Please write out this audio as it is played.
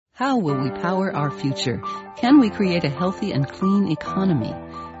How will we power our future? Can we create a healthy and clean economy?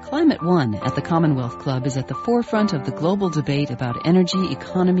 Climate One at the Commonwealth Club is at the forefront of the global debate about energy,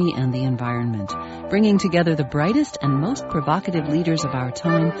 economy, and the environment. Bringing together the brightest and most provocative leaders of our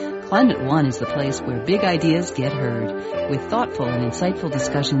time, Climate One is the place where big ideas get heard. With thoughtful and insightful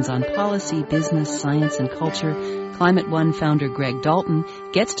discussions on policy, business, science, and culture, Climate One founder Greg Dalton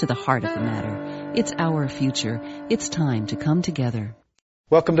gets to the heart of the matter. It's our future. It's time to come together.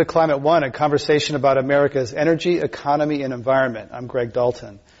 Welcome to Climate One, a conversation about America's energy, economy, and environment. I'm Greg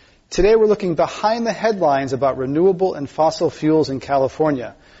Dalton. Today we're looking behind the headlines about renewable and fossil fuels in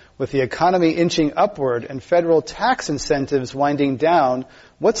California. With the economy inching upward and federal tax incentives winding down,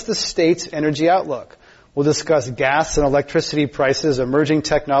 what's the state's energy outlook? We'll discuss gas and electricity prices, emerging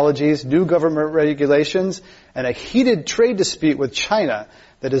technologies, new government regulations, and a heated trade dispute with China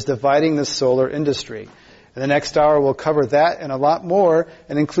that is dividing the solar industry. In the next hour, we'll cover that and a lot more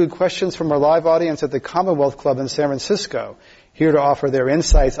and include questions from our live audience at the Commonwealth Club in San Francisco. Here to offer their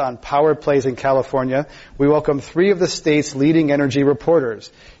insights on power plays in California, we welcome three of the state's leading energy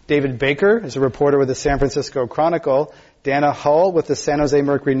reporters. David Baker is a reporter with the San Francisco Chronicle, Dana Hull with the San Jose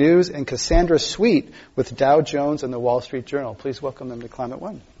Mercury News, and Cassandra Sweet with Dow Jones and the Wall Street Journal. Please welcome them to Climate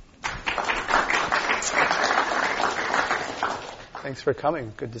One. Thanks for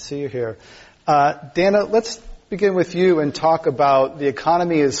coming. Good to see you here. Dana, let's begin with you and talk about the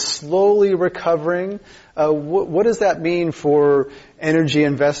economy is slowly recovering. What does that mean for energy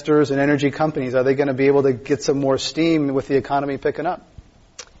investors and energy companies? Are they going to be able to get some more steam with the economy picking up?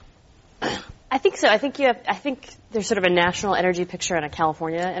 I think so. I think there's sort of a national energy picture and a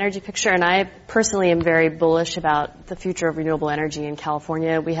California energy picture, and I personally am very bullish about the future of renewable energy in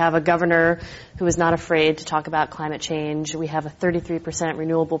California. We have a governor who is not afraid to talk about climate change. We have a 33%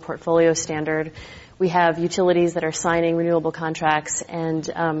 renewable portfolio standard. We have utilities that are signing renewable contracts, and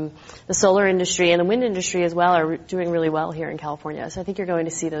the solar industry and the wind industry as well are doing really well here in California. So I think you're going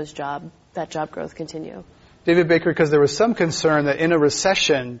to see that job growth continue. David Baker, because there was some concern that in a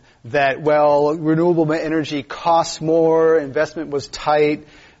recession that, renewable energy costs more, investment was tight.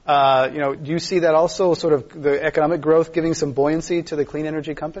 Do you see that also sort of the economic growth giving some buoyancy to the clean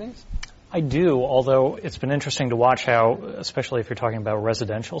energy companies? I do, although it's been interesting to watch how, especially if you're talking about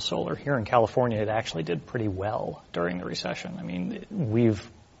residential solar, here in California, it actually did pretty well during the recession. I mean, we've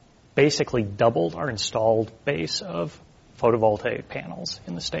basically doubled our installed base of photovoltaic panels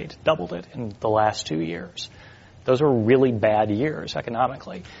in the state, doubled it in the last 2 years. Those were really bad years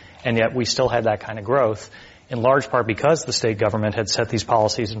economically, and yet we still had that kind of growth, in large part because the state government had set these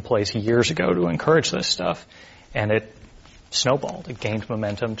policies in place years ago to encourage this stuff, and it snowballed. It gained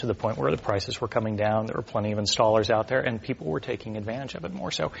momentum to the point where the prices were coming down. There were plenty of installers out there, and people were taking advantage of it more.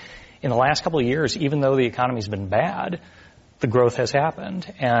 So in the last couple of years, even though the economy's been bad, the growth has happened,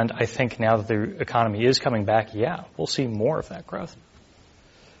 and I think now that the economy is coming back, we'll see more of that growth.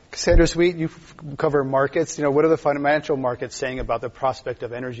 Cassandra Sweet, you cover markets. What are the financial markets saying about the prospect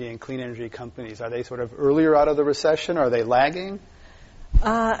of energy and clean energy companies? Are they sort of earlier out of the recession? Are they lagging?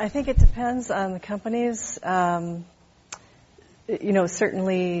 I think it depends on the companies.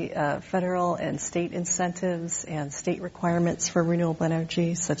 Certainly federal and state incentives and state requirements for renewable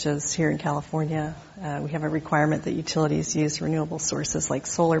energy, such as here in California. We have a requirement that utilities use renewable sources like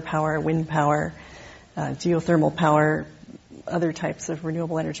solar power, wind power, geothermal power, other types of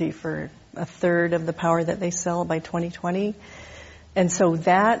renewable energy for a third of the power that they sell by 2020. And so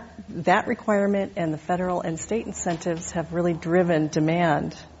that requirement and the federal and state incentives have really driven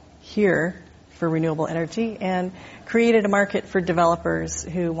demand here for renewable energy and created a market for developers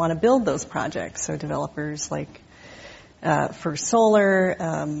who want to build those projects. So developers like for solar,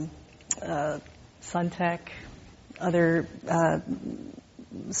 Suntech, other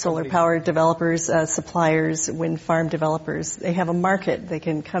solar power developers, suppliers, wind farm developers, they have a market. They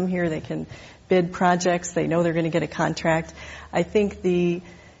can come here, they can bid projects, they know they're going to get a contract. I think the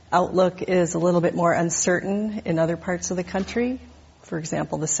outlook is a little bit more uncertain in other parts of the country. For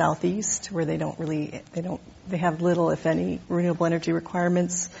example, the Southeast, where they have little, if any, renewable energy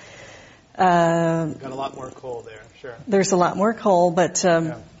requirements. Got a lot more coal there, sure. There's a lot more coal, but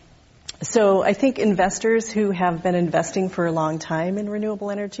so I think investors who have been investing for a long time in renewable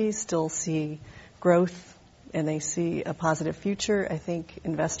energy still see growth and they see a positive future. I think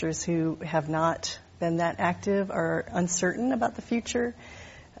investors who have not been that active are uncertain about the future.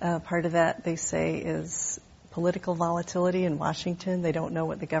 Part of that, they say, is political volatility in Washington. They don't know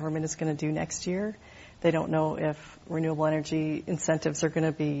what the government is going to do next year. They don't know if renewable energy incentives are going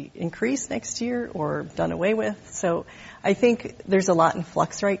to be increased next year or done away with. So I think there's a lot in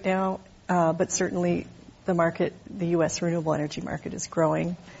flux right now, but certainly the U.S. renewable energy market is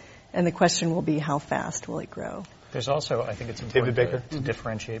growing. And the question will be, how fast will it grow? There's also, I think it's important to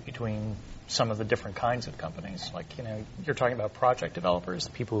differentiate between some of the different kinds of companies. Like, you're talking about project developers,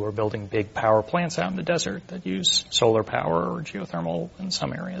 the people who are building big power plants out in the desert that use solar power or geothermal in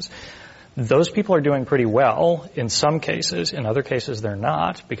some areas. Those people are doing pretty well in some cases. In other cases, they're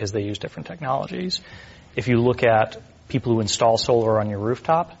not because they use different technologies. If you look at people who install solar on your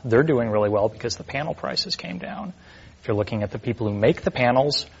rooftop, they're doing really well because the panel prices came down. If you're looking at the people who make the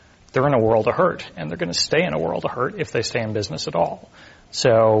panels, they're in a world of hurt, and they're going to stay in a world of hurt if they stay in business at all.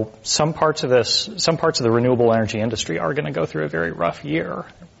 So some parts of the renewable energy industry are going to go through a very rough year,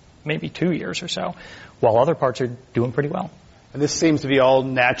 maybe 2 years or so, while other parts are doing pretty well. And this seems to be all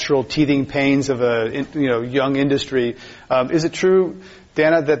natural teething pains of a young industry. Is it true,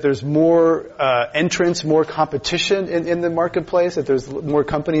 Dana, that there's more entrants, more competition in the marketplace, that there's more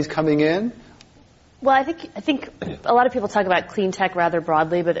companies coming in? Well, I think a lot of people talk about clean tech rather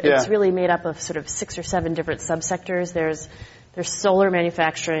broadly, but it's really made up of sort of 6 or 7 different subsectors. There's solar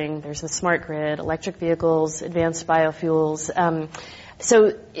manufacturing, there's the smart grid, electric vehicles, advanced biofuels.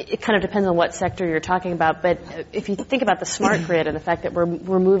 So it kind of depends on what sector you're talking about. But if you think about the smart grid and the fact that we're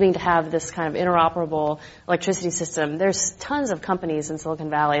moving to have this kind of interoperable electricity system, there's tons of companies in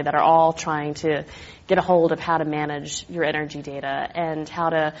Silicon Valley that are all trying to get a hold of how to manage your energy data and how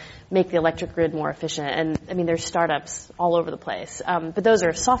to make the electric grid more efficient. And I mean, there's startups all over the place. But those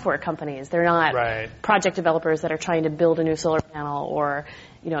are software companies. They're not project developers that are trying to build a new solar panel or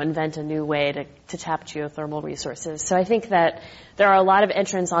invent a new way to tap geothermal resources. So I think that there are a lot of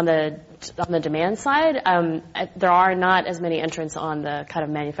entrants on the demand side. There are not as many entrants on the kind of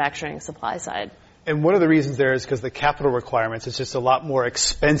manufacturing supply side. And one of the reasons there is because the capital requirements, it's just a lot more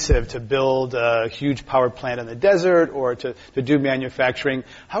expensive to build a huge power plant in the desert or to do manufacturing.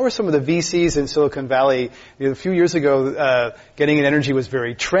 How are some of the VCs in Silicon Valley? A few years ago, getting in energy was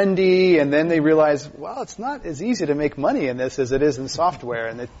very trendy, and then they realized, well, it's not as easy to make money in this as it is in software,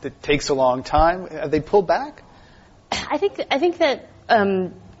 and it takes a long time. Have they pulled back? I think that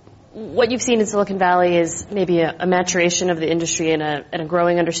what you've seen in Silicon Valley is maybe a maturation of the industry and a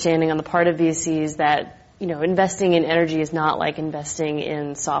growing understanding on the part of VCs that, investing in energy is not like investing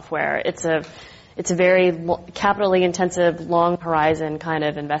in software. It's a very capitally intensive, long horizon kind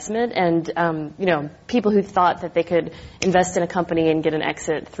of investment. And, people who thought that they could invest in a company and get an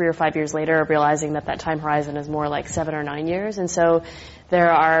exit 3 or 5 years later are realizing that time horizon is more like 7 or 9 years. And so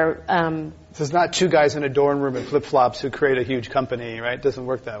there are, so it's not 2 guys in a dorm room in flip-flops who create a huge company, right? It doesn't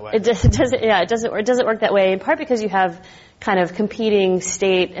work that way. It doesn't work that way, in part because you have kind of competing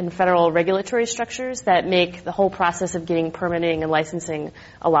state and federal regulatory structures that make the whole process of getting permitting and licensing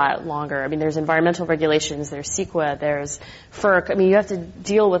a lot longer. I mean, there's environmental regulations, there's CEQA, there's FERC. I mean, you have to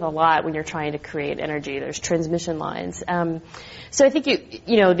deal with a lot when you're trying to create energy. There's transmission lines. So I think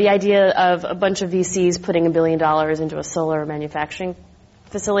the idea of a bunch of VCs putting $1 billion into a solar manufacturing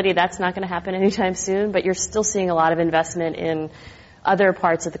facility, that's not going to happen anytime soon, but you're still seeing a lot of investment in other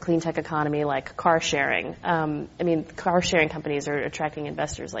parts of the clean tech economy, like car sharing. Car sharing companies are attracting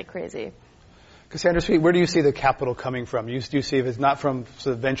investors like crazy. Cassandra Sweet, where do you see the capital coming from? Do you see if it's not from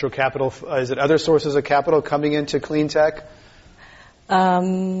sort of venture capital, is it other sources of capital coming into clean tech? A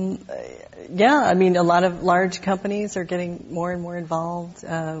lot of large companies are getting more and more involved.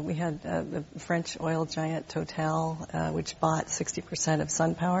 We had the French oil giant Total, which bought 60% of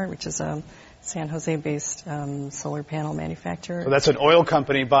SunPower, which is a San Jose-based solar panel manufacturer. So that's an oil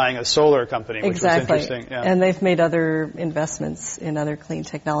company buying a solar company, which was interesting. Yeah. And they've made other investments in other clean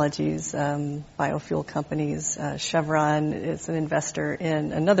technologies, biofuel companies. Chevron is an investor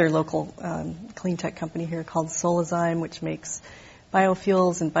in another local clean tech company here called Solazyme, which makes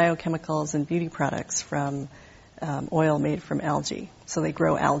biofuels and biochemicals and beauty products from oil made from algae. So they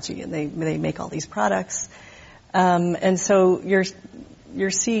grow algae and they make all these products. And so you're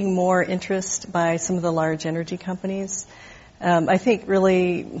seeing more interest by some of the large energy companies. I think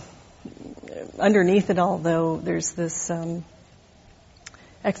really underneath it all, though, there's this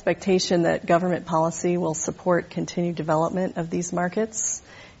expectation that government policy will support continued development of these markets.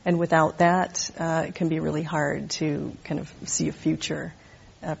 And without that, it can be really hard to kind of see a future,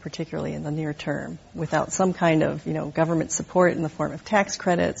 particularly in the near term, without some kind of, government support in the form of tax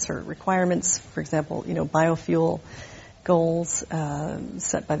credits or requirements. For example, biofuel goals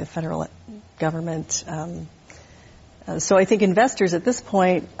set by the federal government. So I think investors at this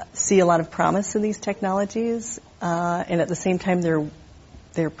point see a lot of promise in these technologies, and at the same time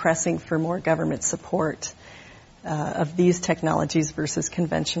they're pressing for more government support. of these technologies versus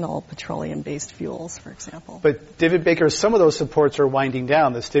conventional petroleum-based fuels, for example. But David Baker, some of those supports are winding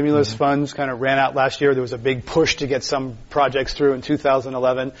down. The stimulus funds kind of ran out last year. There was a big push to get some projects through in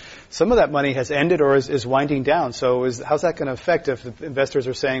 2011. Some of that money has ended or is winding down. So how's that going to affect if the investors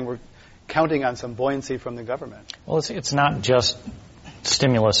are saying we're counting on some buoyancy from the government? Well, it's not just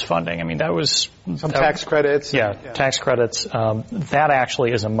stimulus funding. I mean, that was some tax credits. Yeah, tax credits. That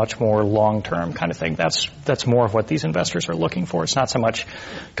actually is a much more long-term kind of thing. That's more of what these investors are looking for. It's not so much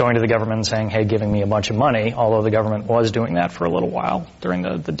going to the government and saying, hey, giving me a bunch of money, although the government was doing that for a little while during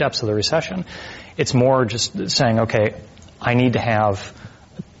the depths of the recession. It's more just saying, okay, I need to have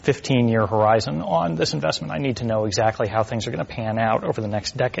 15-year horizon on this investment. I need to know exactly how things are going to pan out over the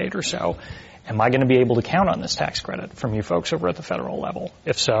next decade or so. Am I going to be able to count on this tax credit from you folks over at the federal level?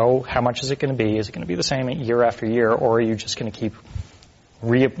 If so, how much is it going to be? Is it going to be the same year after year, or are you just going to keep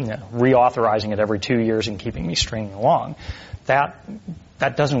reauthorizing it every 2 years and keeping me stringing along? That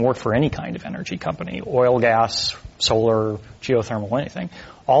doesn't work for any kind of energy company, oil, gas, solar, geothermal, anything.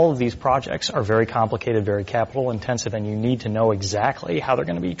 All of these projects are very complicated, very capital intensive, and you need to know exactly how they're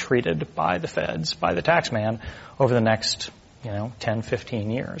going to be treated by the feds, by the tax man, over the next 10,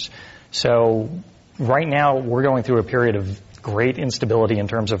 15 years. So right now we're going through a period of great instability in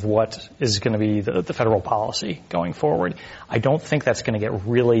terms of what is going to be the federal policy going forward. I don't think that's going to get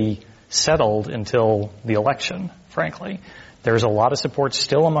really settled until the election, frankly. There's a lot of support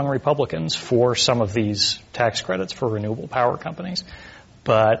still among Republicans for some of these tax credits for renewable power companies,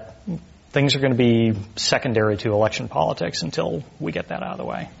 but things are going to be secondary to election politics until we get that out of the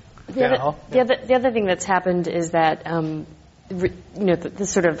way. The other thing that's happened is that the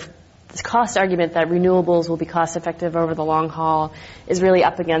sort of this cost argument that renewables will be cost effective over the long haul is really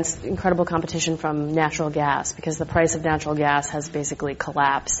up against incredible competition from natural gas, because the price of natural gas has basically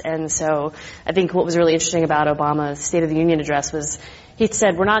collapsed. And so I think what was really interesting about Obama's State of the Union address was he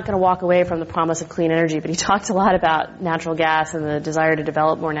said we're not going to walk away from the promise of clean energy, but he talked a lot about natural gas and the desire to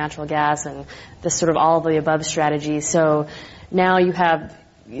develop more natural gas and this sort of all of the above strategy. So now you have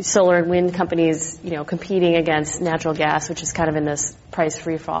solar and wind companies, competing against natural gas, which is kind of in this price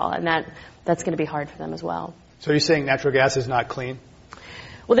free fall, and that's going to be hard for them as well. So you're saying natural gas is not clean?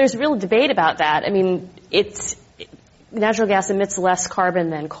 Well, there's real debate about that. I mean, natural gas emits less carbon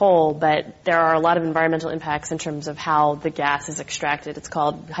than coal, but there are a lot of environmental impacts in terms of how the gas is extracted. It's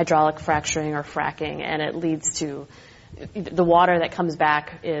called hydraulic fracturing or fracking, and it leads to the water that comes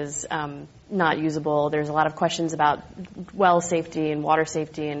back is not usable. There's a lot of questions about well safety and water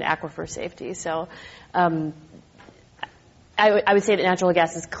safety and aquifer safety. So I would say that natural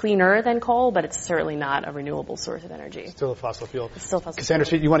gas is cleaner than coal, but it's certainly not a renewable source of energy. Still a fossil fuel. It's still fossil Cassandra,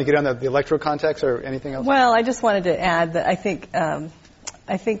 fuel. you want to get on the electro context or anything else? Well, I just wanted to add that I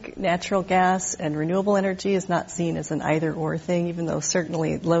think natural gas and renewable energy is not seen as an either-or thing, even though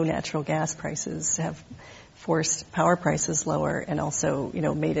certainly low natural gas prices have forced power prices lower and also,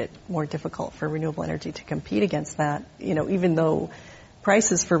 made it more difficult for renewable energy to compete against that, even though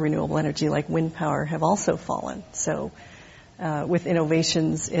prices for renewable energy like wind power have also fallen. So with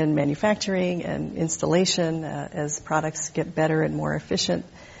innovations in manufacturing and installation, as products get better and more efficient,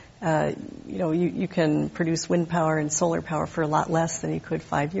 you can produce wind power and solar power for a lot less than you could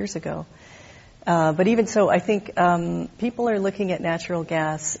 5 years ago. But even so, I think people are looking at natural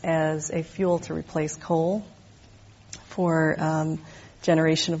gas as a fuel to replace coal for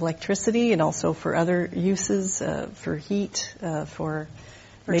generation of electricity and also for other uses, for heat, for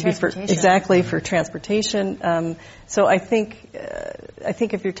transportation. So I think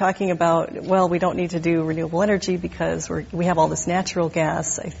if you're talking about, well, we don't need to do renewable energy because we have all this natural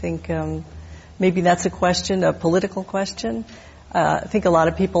gas, I think maybe that's a political question. I think a lot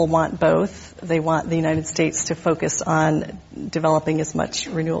of people want both. They want the United States to focus on developing as much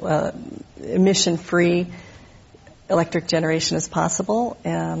emission-free electric generation as possible,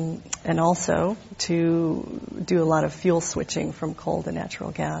 and also to do a lot of fuel switching from coal to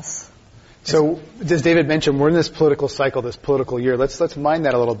natural gas. So, as David mentioned, we're in this political cycle, this political year. Let's mind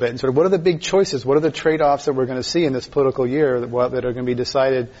that a little bit. And sort of, what are the big choices? What are the trade-offs that we're going to see in this political year that are going to be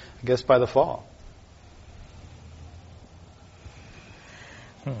decided, I guess, by the fall?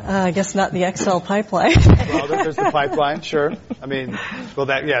 I guess not the XL pipeline. Well, there's the pipeline, sure. I mean,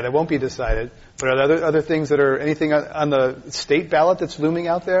 that won't be decided. But are there other things anything on the state ballot that's looming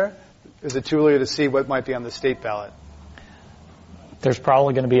out there? Is it too early to see what might be on the state ballot? There's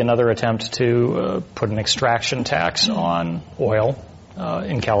probably going to be another attempt to put an extraction tax on oil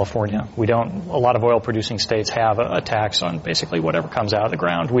in California. A lot of oil-producing states have a tax on basically whatever comes out of the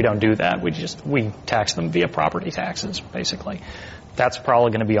ground. We don't do that. We tax them via property taxes, basically. That's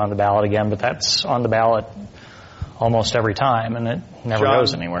probably going to be on the ballot again, but that's on the ballot almost every time, and it never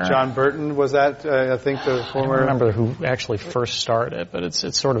goes anywhere. John Burton was that, I think, the former... I don't remember who actually first started it, but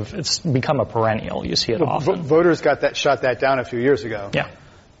it's become a perennial. You see it often. Voters shot that down a few years ago. Yeah.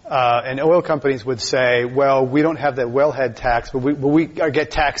 And oil companies would say, well, we don't have that wellhead tax, but we get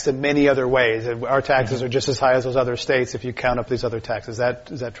taxed in many other ways. Our taxes are just as high as those other states if you count up these other taxes.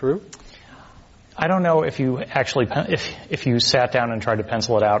 Is that true? I don't know if you actually, if you sat down and tried to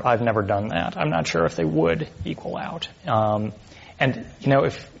pencil it out. I've never done that. I'm not sure if they would equal out. And,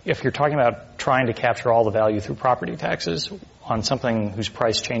 if you're talking about trying to capture all the value through property taxes on something whose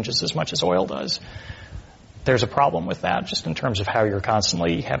price changes as much as oil does, there's a problem with that just in terms of how you're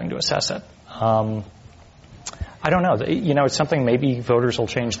constantly having to assess it. I don't know. It's something maybe voters will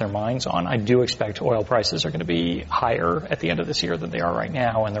change their minds on. I do expect oil prices are going to be higher at the end of this year than they are right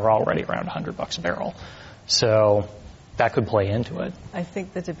now, and they're already around $100 a barrel. So that could play into it. I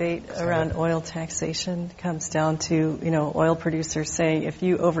think the debate around oil taxation comes down to, oil producers saying, if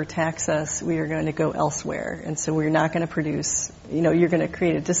you overtax us, we are going to go elsewhere. And so we're not going to produce, you're going to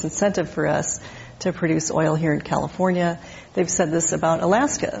create a disincentive for us to produce oil here in California. They've said this about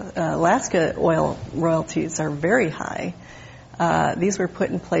Alaska. Alaska oil royalties are very high. These were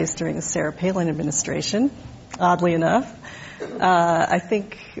put in place during the Sarah Palin administration, oddly enough.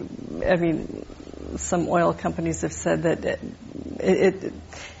 Some oil companies have said that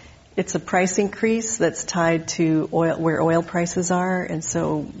it's a price increase that's tied to where oil prices are, and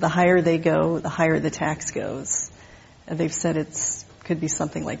so the higher they go, the higher the tax goes. And they've said could be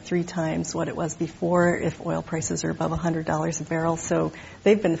something like 3 times what it was before if oil prices are above $100 a barrel. So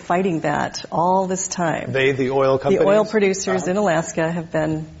they've been fighting that all this time. The oil companies? The oil producers in Alaska have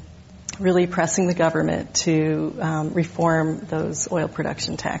been really pressing the government to reform those oil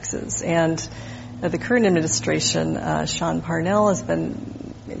production taxes. And the current administration, Sean Parnell, has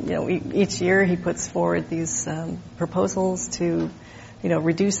been, each year he puts forward these proposals to,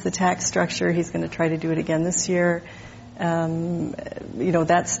 reduce the tax structure. He's going to try to do it again this year.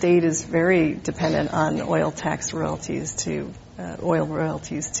 That state is very dependent on oil royalties to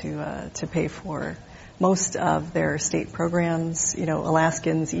pay for most of their state programs.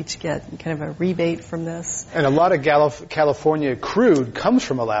 Alaskans each get kind of a rebate from this. And a lot of California crude comes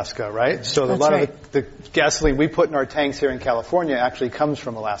from Alaska, right? So a lot of the gasoline we put in our tanks here in California actually comes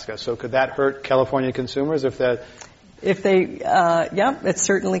from Alaska. So could that hurt California consumers if they, it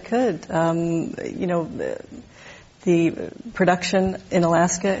certainly could. The production in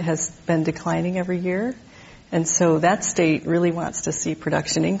Alaska has been declining every year, and so that state really wants to see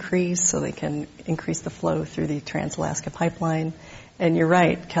production increase so they can increase the flow through the Trans-Alaska Pipeline. And you're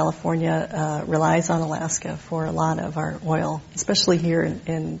right, California relies on Alaska for a lot of our oil, especially here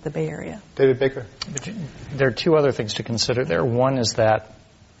in the Bay Area. David Baker. There are 2 other things to consider there. One is that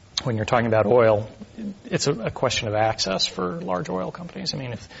when you're talking about oil, it's a question of access for large oil companies. I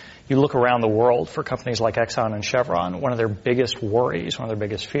mean, if you look around the world for companies like Exxon and Chevron, one of their biggest worries, one of their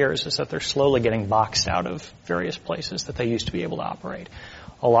biggest fears is that they're slowly getting boxed out of various places that they used to be able to operate.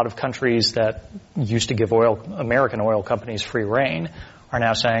 A lot of countries that used to give American oil companies free rein are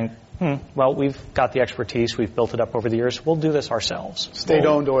now saying, well, we've got the expertise, we've built it up over the years, we'll do this ourselves.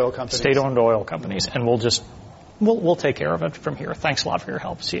 State-owned oil companies. State-owned oil companies, and we'll take care of it from here. Thanks a lot for your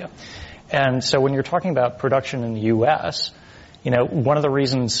help. See ya. And so when you're talking about production in the U.S., one of the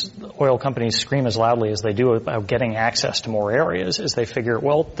reasons oil companies scream as loudly as they do about getting access to more areas is they figure,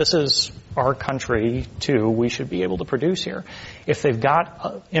 well, this is our country, too. We should be able to produce here. If they've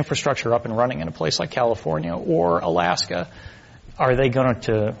got infrastructure up and running in a place like California or Alaska, are they going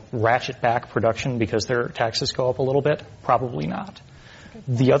to ratchet back production because their taxes go up a little bit? Probably not.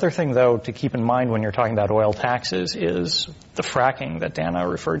 The other thing, though, to keep in mind when you're talking about oil taxes is the fracking that Dana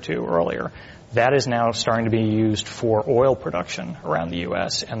referred to earlier. That is now starting to be used for oil production around the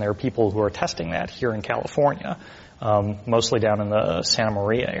U.S., and there are people who are testing that here in California, mostly down in the Santa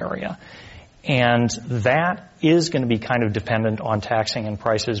Maria area. And that is going to be kind of dependent on taxing and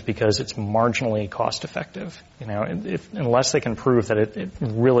prices because it's marginally cost effective. Unless they can prove that it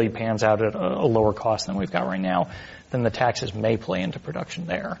really pans out at a lower cost than we've got right now, then the taxes may play into production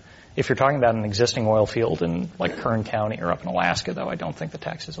there. If you're talking about an existing oil field in like Kern County or up in Alaska, though, I don't think the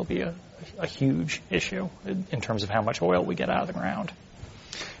taxes will be a huge issue in terms of how much oil we get out of the ground.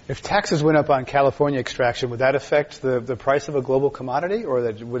 If taxes went up on California extraction, would that affect the price of a global commodity, or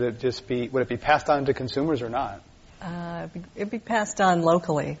would it be passed on to consumers or not? It'd be passed on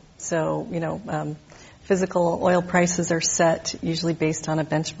locally. So, physical oil prices are set usually based on a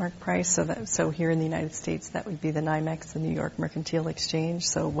benchmark price. So here in the United States, that would be the NYMEX, the New York Mercantile Exchange.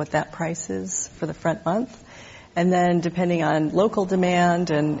 So what that price is for the front month. And then depending on local demand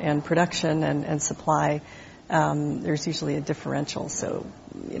and production and supply, there's usually a differential. So,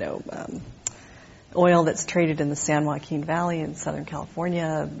 oil that's traded in the San Joaquin Valley in Southern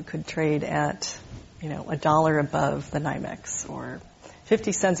California could trade at, $1 above the NYMEX or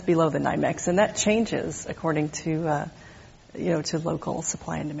 50 cents below the NYMEX, and that changes according to, to local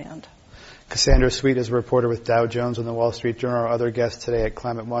supply and demand. Cassandra Sweet is a reporter with Dow Jones on the Wall Street Journal. Our other guests today at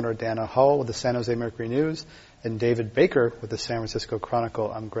Climate One are Dana Hull with the San Jose Mercury News and David Baker with the San Francisco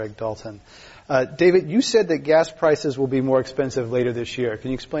Chronicle. I'm Greg Dalton. David, you said that gas prices will be more expensive later this year.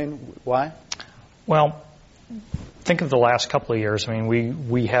 Can you explain why? Well, think of the last couple of years. I mean,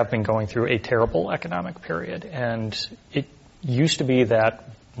 we have been going through a terrible economic period, and it used to be that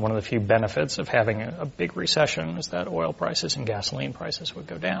one of the few benefits of having a big recession is that oil prices and gasoline prices would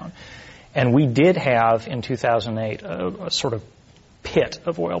go down. And we did have, in 2008, a sort of pit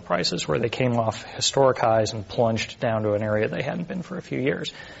of oil prices where they came off historic highs and plunged down to an area they hadn't been for a few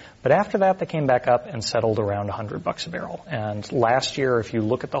years. But after that, they came back up and settled around $100 a barrel. And last year, if you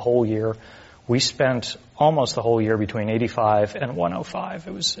look at the whole year, we spent almost the whole year between 85 and 105.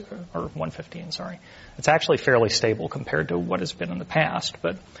 Or 115, sorry. It's actually fairly stable compared to what has been in the past.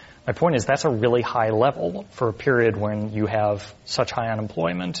 But my point is that's a really high level for a period when you have such high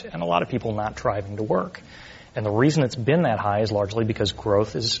unemployment and a lot of people not driving to work. And the reason it's been that high is largely because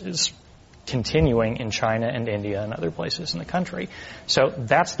growth is continuing in China and India and other places in the country. So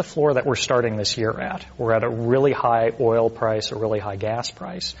that's the floor that we're starting this year at. We're at a really high oil price, a really high gas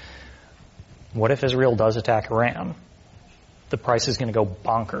price. What if Israel does attack Iran? The price is going to go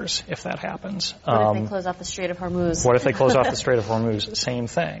bonkers if that happens. What if they close off the Strait of Hormuz? What if they close off the Strait of Hormuz? Same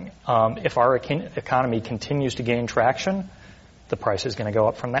thing. If our economy continues to gain traction, the price is going to go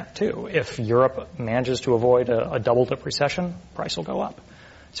up from that too. If Europe manages to avoid a double-dip recession, price will go up.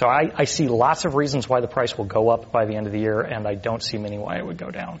 So I see lots of reasons why the price will go up by the end of the year, and I don't see many why it would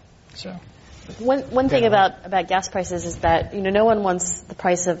go down. So. One thing about gas prices is that, no one wants the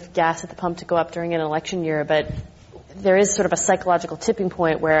price of gas at the pump to go up during an election year, but there is sort of a psychological tipping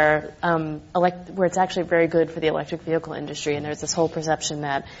point where it's actually very good for the electric vehicle industry, and there's this whole perception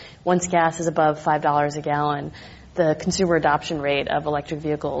that once gas is above $5 a gallon, the consumer adoption rate of electric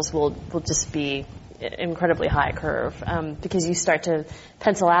vehicles will just be incredibly high curve, because you start to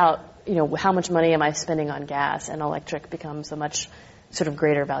pencil out, how much money am I spending on gas, and electric becomes a much sort of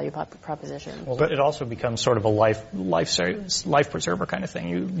greater value proposition. Well, but it also becomes sort of a life preserver kind of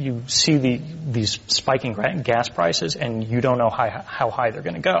thing. You see these spiking gas prices, and you don't know how high they're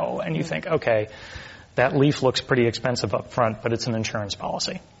going to go, and you think, okay, that Leaf looks pretty expensive up front, but it's an insurance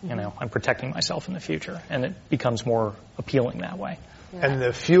policy. I'm protecting myself in the future, and it becomes more appealing that way. Yeah. And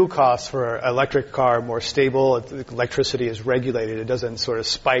the fuel costs for an electric car are more stable. Electricity is regulated. It doesn't sort of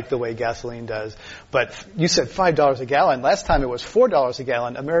spike the way gasoline does. But you said $5 a gallon. Last time it was $4 a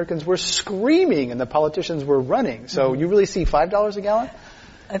gallon. Americans were screaming and the politicians were running. So you really see $5 a gallon?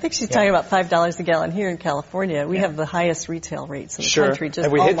 I think she's talking about $5 a gallon here in California. We have the highest retail rates in the country.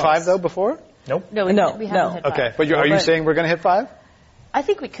 Have we hit 5 though before? Nope. No, we haven't hit 5. Okay, but are you saying we're going to hit 5? I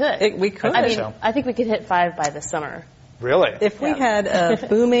think we could. We could. I think we could hit 5 by this summer. Really? If we had a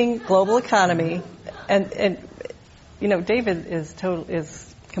booming global economy, and David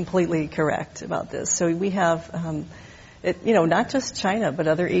is completely correct about this. So we have, not just China, but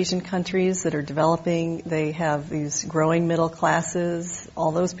other Asian countries that are developing. They have these growing middle classes.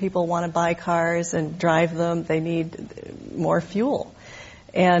 All those people want to buy cars and drive them. They need more fuel.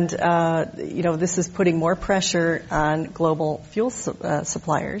 And, this is putting more pressure on global fuel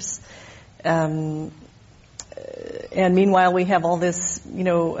suppliers. And meanwhile, we have all this,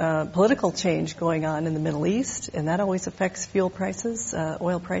 political change going on in the Middle East, and that always affects fuel prices,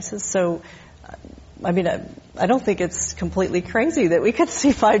 oil prices. So, I don't think it's completely crazy that we could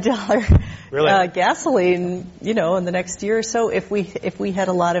see $5 really? Gasoline, in the next year or so if we had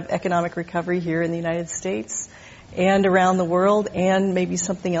a lot of economic recovery here in the United States and around the world, and maybe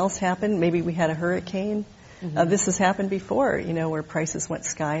something else happened. Maybe we had a hurricane. This has happened before, where prices went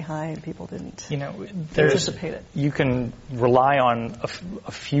sky high and people didn't anticipate it. You can rely on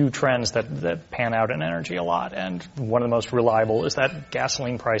a few trends that pan out in energy a lot, and one of the most reliable is that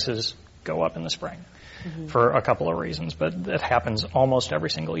gasoline prices go up in the spring for a couple of reasons, but that happens almost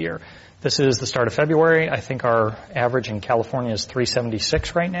every single year. This is the start of February. I think our average in California is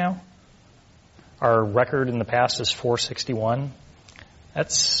 $3.76 right now. Our record in the past is $4.61.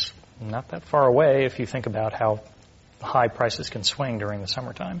 That's not that far away if you think about how high prices can swing during the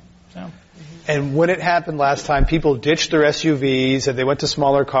summertime. So. And when it happened last time, people ditched their SUVs and they went to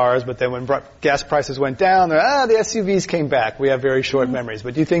smaller cars, but then when gas prices went down, the SUVs came back. We have very short memories.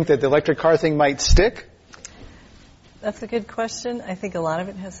 But do you think that the electric car thing might stick? That's a good question. I think a lot of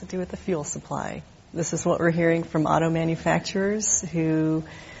it has to do with the fuel supply. This is what we're hearing from auto manufacturers who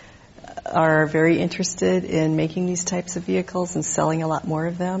are very interested in making these types of vehicles and selling a lot more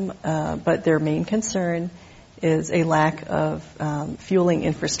of them. But their main concern is a lack of fueling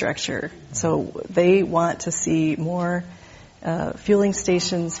infrastructure. So they want to see more fueling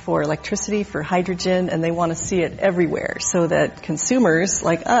stations for electricity, for hydrogen, and they want to see it everywhere so that consumers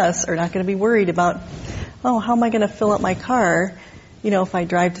like us are not going to be worried about, oh, how am I going to fill up my car, if I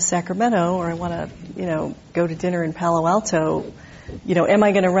drive to Sacramento or I want to, go to dinner in Palo Alto, am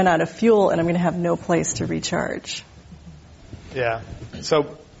I going to run out of fuel and I'm going to have no place to recharge? Yeah.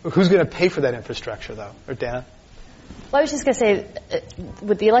 So who's going to pay for that infrastructure, though? Or Dana? Well, I was just going to say,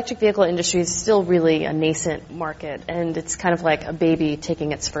 with the electric vehicle industry, it's still really a nascent market, and it's kind of like a baby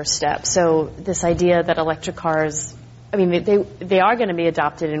taking its first step. So this idea that electric cars, they are going to be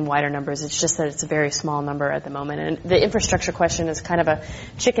adopted in wider numbers. It's just that it's a very small number at the moment. And the infrastructure question is kind of a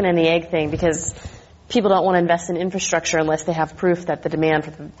chicken and the egg thing, because people don't want to invest in infrastructure unless they have proof that the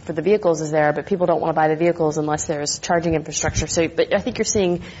demand for the vehicles is there, but people don't want to buy the vehicles unless there's charging infrastructure. So, but I think you're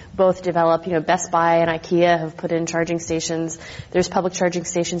seeing both develop. Best Buy and IKEA have put in charging stations. There's public charging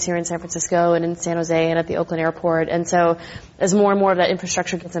stations here in San Francisco and in San Jose and at the Oakland airport. And so as more and more of that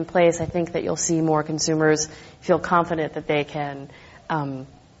infrastructure gets in place, I think that you'll see more consumers feel confident that they can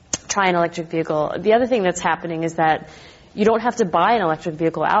try an electric vehicle. The other thing that's happening is that you don't have to buy an electric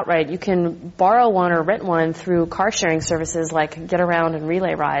vehicle outright. You can borrow one or rent one through car sharing services like GetAround and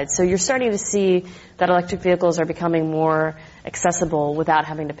Relay Rides. So you're starting to see that electric vehicles are becoming more accessible without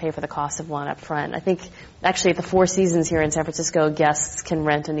having to pay for the cost of one up front. I think actually at the Four Seasons here in San Francisco, guests can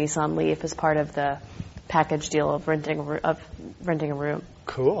rent a Nissan Leaf as part of the package deal of renting a room.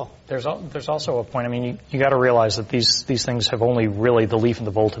 Cool. There's also a point. You got to realize that these things have only really, the Leaf and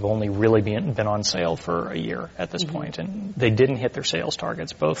the Volt have only really been on sale for a year at this point, and they didn't hit their sales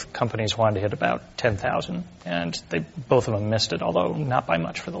targets. Both companies wanted to hit about 10,000, and both of them missed it, although not by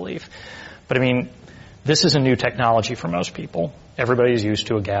much for the Leaf. But this is a new technology for most people. Everybody's used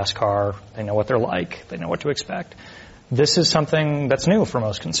to a gas car. They know what they're like. They know what to expect. This is something that's new for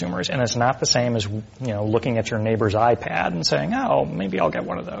most consumers, and it's not the same as looking at your neighbor's iPad and saying, "Oh, maybe I'll get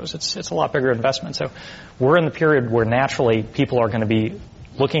one of those." It's a lot bigger investment. So we're in the period where naturally people are going to be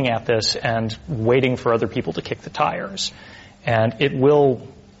looking at this and waiting for other people to kick the tires, and it will,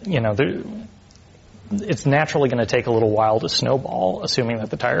 it's naturally going to take a little while to snowball, assuming that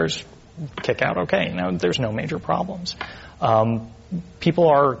the tires kick out okay. There's no major problems. People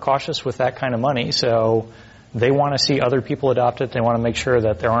are cautious with that kind of money, so they want to see other people adopt it. They want to make sure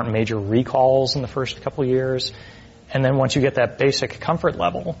that there aren't major recalls in the first couple of years. And then once you get that basic comfort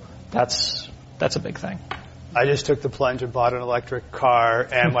level, that's a big thing. I just took the plunge and bought an electric car,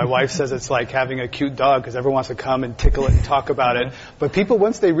 and my wife says it's like having a cute dog because everyone wants to come and tickle it and talk about it. But people,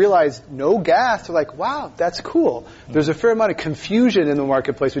 once they realize no gas, they're like, wow, that's cool. There's a fair amount of confusion in the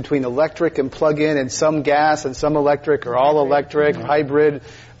marketplace between electric and plug-in and some gas and some electric or all electric, hybrid.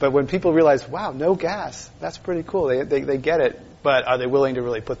 But when people realize, wow, no gas, that's pretty cool. They get it. But are they willing to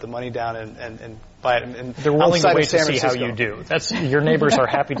really put the money down and buy it? And they're willing to wait to see how you do. Your neighbors are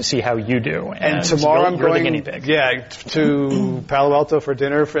happy to see how you do. And tomorrow I'm going to Palo Alto for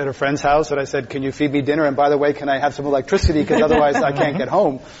dinner at a friend's house. And I said, can you feed me dinner? And by the way, can I have some electricity? Because otherwise I can't get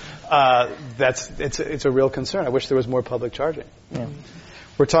home. It's a real concern. I wish there was more public charging. Yeah.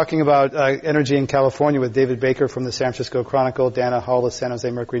 We're talking about energy in California with David Baker from the San Francisco Chronicle, Dana Hull of San Jose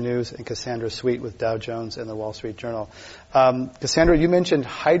Mercury News, and Cassandra Sweet with Dow Jones and the Wall Street Journal. Cassandra, you mentioned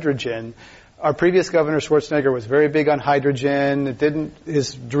hydrogen. Our previous governor, Schwarzenegger, was very big on hydrogen.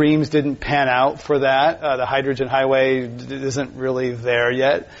 His dreams didn't pan out for that. The hydrogen highway isn't really there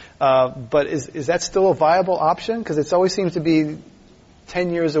yet. But is that still a viable option? Because it always seems to be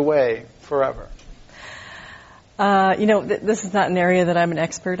 10 years away forever. This is not an area that I'm an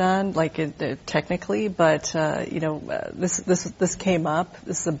expert on, technically, but this came up.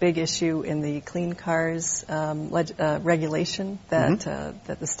 This is a big issue in the Clean Cars regulation that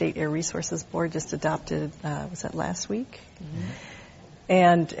the State Air Resources Board just adopted. Was that last week? Mm-hmm.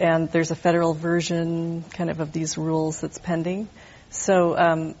 And there's a federal version of these rules that's pending.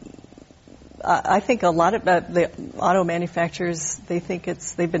 So I think a lot of the auto manufacturers,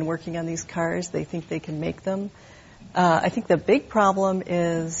 they've been working on these cars. They think they can make them. I think the big problem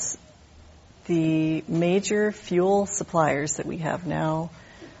is the major fuel suppliers that we have now,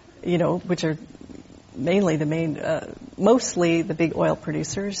 which are mostly the big oil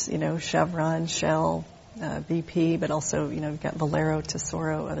producers, Chevron, Shell, BP, but also, you've got Valero,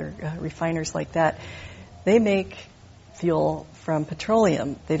 Tesoro, other refiners like that. They make fuel from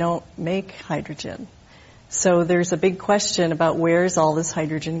petroleum. They don't make hydrogen. So there's a big question about where's all this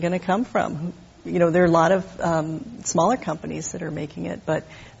hydrogen going to come from? There are a lot of smaller companies that are making it, but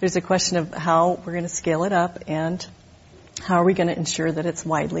there's a question of how we're going to scale it up and how are we going to ensure that it's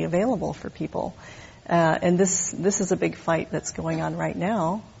widely available for people. And this is a big fight that's going on right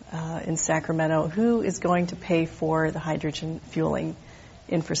now in Sacramento. Who is going to pay for the hydrogen fueling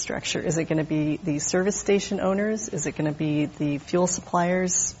infrastructure? Is it going to be the service station owners? Is it going to be the fuel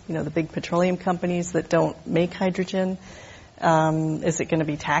suppliers, the big petroleum companies that don't make hydrogen? Is it going to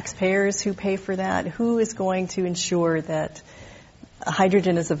be taxpayers who pay for that? Who is going to ensure that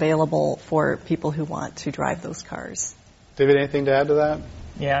hydrogen is available for people who want to drive those cars? David, anything to add to that?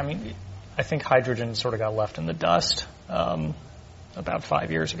 Yeah, I think hydrogen sort of got left in the dust about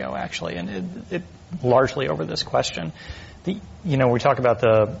 5 years ago, actually, and it largely over this question. We talk about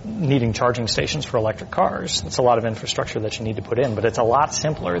the needing charging stations for electric cars. It's a lot of infrastructure that you need to put in, but it's a lot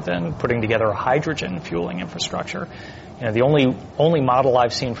simpler than putting together a hydrogen fueling infrastructure. The only model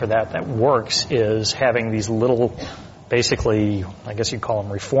I've seen for that works is having these little, basically, I guess you'd call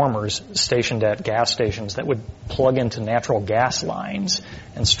them reformers, stationed at gas stations that would plug into natural gas lines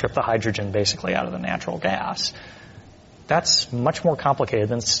and strip the hydrogen basically out of the natural gas. That's much more complicated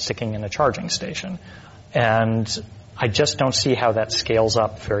than sticking in a charging station. And I just don't see how that scales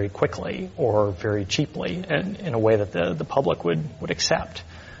up very quickly or very cheaply in a way that the public would accept.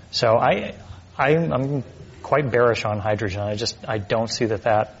 So I'm quite bearish on hydrogen. I don't see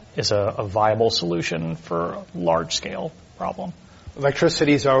that is a viable solution for a large-scale problem.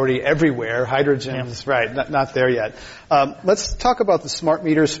 Electricity is already everywhere. Hydrogen is not there yet. Let's talk about the smart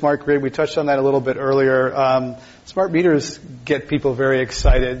meters, smart grid. We touched on that a little bit earlier. Smart meters get people very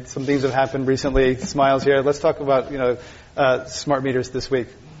excited. Some things have happened recently. Smiles here. Let's talk about smart meters this week.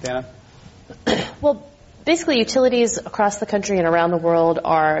 Dana? Well, basically, utilities across the country and around the world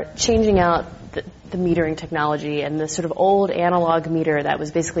are changing out the metering technology, and the sort of old analog meter that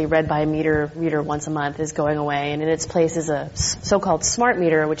was basically read by a meter reader once a month is going away, and in its place is a so-called smart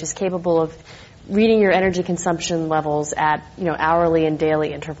meter, which is capable of reading your energy consumption levels at hourly and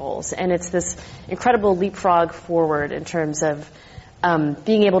daily intervals. And it's this incredible leapfrog forward in terms of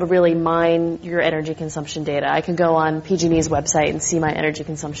being able to really mine your energy consumption data. I can go on PG&E's website and see my energy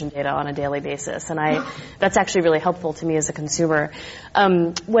consumption data on a daily basis, and that's actually really helpful to me as a consumer.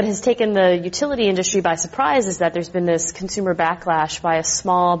 What has taken the utility industry by surprise is that there's been this consumer backlash by a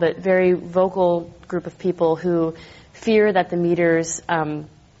small but very vocal group of people who fear that the meters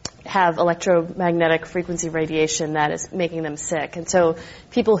have electromagnetic frequency radiation that is making them sick. And so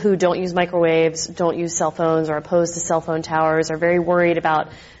people who don't use microwaves, don't use cell phones, or opposed to cell phone towers are very worried about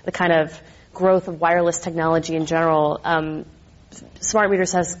the kind of growth of wireless technology in general. Smart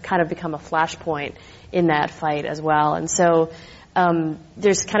meters has kind of become a flashpoint in that fight as well. And so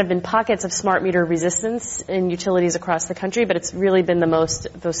there's kind of been pockets of smart meter resistance in utilities across the country, but it's really been the most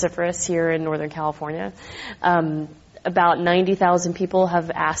vociferous here in Northern California. About 90,000 people have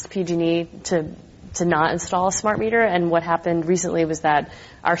asked PG&E to not install a smart meter, and what happened recently was that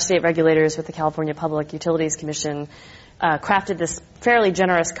our state regulators with the California Public Utilities Commission crafted this fairly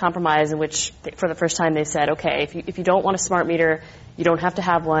generous compromise in which, for the first time, they said, okay, if you don't want a smart meter, you don't have to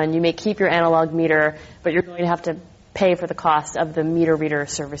have one. You may keep your analog meter, but you're going to have to pay for the cost of the meter reader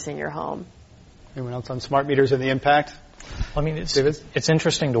servicing your home. Anyone else on smart meters and the impact? It's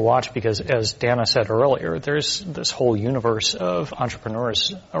interesting to watch because, as Dana said earlier, there's this whole universe of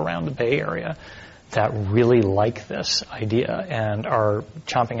entrepreneurs around the Bay Area that really like this idea and are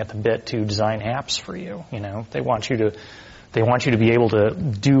chomping at the bit to design apps for you. They want you to be able to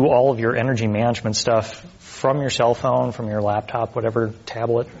do all of your energy management stuff from your cell phone, from your laptop, whatever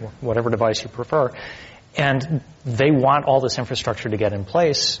tablet, whatever device you prefer. And they want all this infrastructure to get in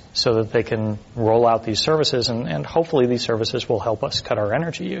place so that they can roll out these services, and hopefully these services will help us cut our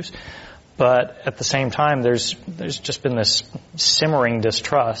energy use. But at the same time, there's just been this simmering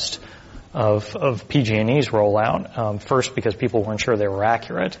distrust of PG&E's rollout, first because people weren't sure they were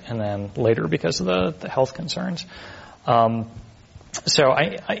accurate, and then later because of the health concerns. So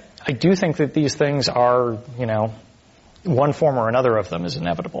I do think that these things are, one form or another of them is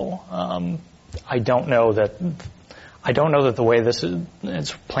inevitable. I don't know that the way this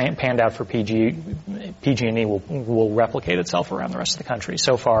is panned out for PG&E will replicate itself around the rest of the country.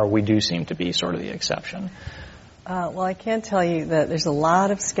 So far, we do seem to be sort of the exception. Well, I can tell you that there's a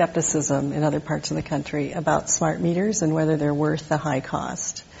lot of skepticism in other parts of the country about smart meters and whether they're worth the high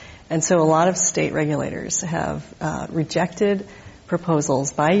cost. And so a lot of state regulators have rejected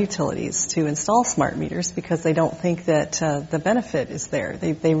proposals by utilities to install smart meters because they don't think that the benefit is there.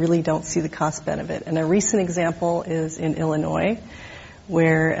 They really don't see the cost benefit. And a recent example is in Illinois,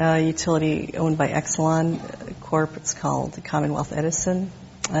 where a utility owned by Exelon Corp, it's called Commonwealth Edison,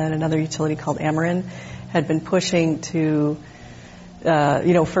 and another utility called Ameren had been pushing to,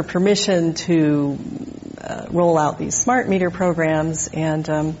 for permission to roll out these smart meter programs.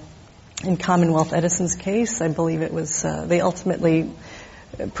 And in Commonwealth Edison's case, I believe it was, they ultimately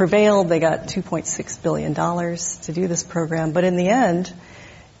prevailed. They got $2.6 billion to do this program. But in the end,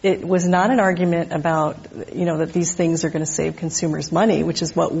 it was not an argument about, that these things are going to save consumers money, which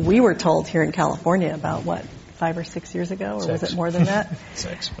is what we were told here in California about, 5 or 6 years ago, or was it more than that?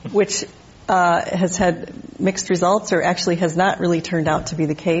 6. Which has had mixed results, or actually has not really turned out to be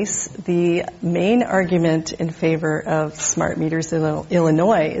the case. The main argument in favor of smart meters in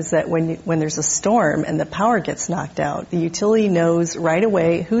Illinois is that when there's a storm and the power gets knocked out, the utility knows right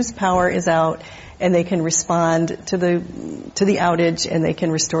away whose power is out, and they can respond to the outage, and they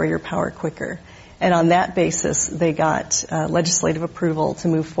can restore your power quicker. And on that basis, they got legislative approval to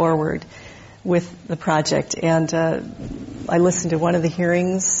move forward with the project. And I listened to one of the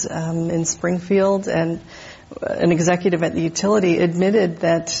hearings in Springfield, and an executive at the utility admitted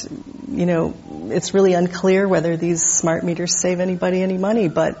that, it's really unclear whether these smart meters save anybody any money,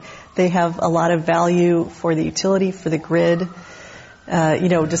 but they have a lot of value for the utility, for the grid.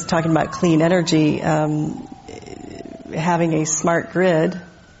 Just talking about clean energy, having a smart grid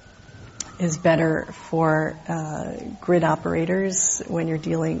is better for grid operators when you're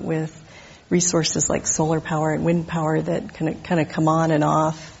dealing with resources like solar power and wind power that can kind of come on and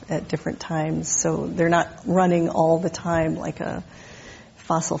off at different times. So they're not running all the time like a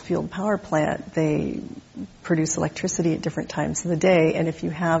fossil fuel power plant. They produce electricity at different times of the day. And if you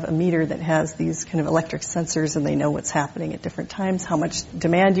have a meter that has these kind of electric sensors and they know what's happening at different times, how much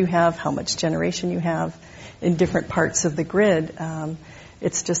demand you have, how much generation you have in different parts of the grid,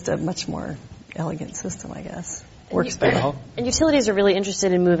 it's just a much more elegant system, I guess. Works better. And utilities are really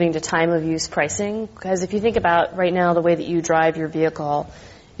interested in moving to time of use pricing, because if you think about right now the way that you drive your vehicle,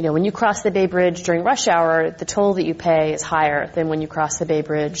 when you cross the Bay Bridge during rush hour, the toll that you pay is higher than when you cross the Bay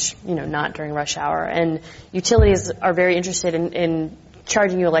Bridge, not during rush hour. And utilities are very interested in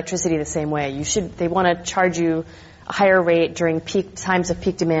charging you electricity the same way. They want to charge you a higher rate during peak times of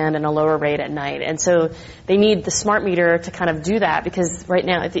peak demand and a lower rate at night. And so they need the smart meter to kind of do that, because right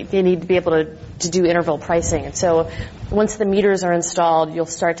now they need to be able to do interval pricing. And so once the meters are installed, you'll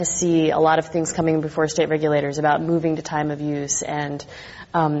start to see a lot of things coming before state regulators about moving to time of use and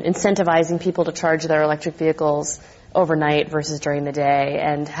incentivizing people to charge their electric vehicles overnight versus during the day,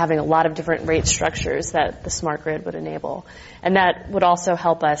 and having a lot of different rate structures that the smart grid would enable. And that would also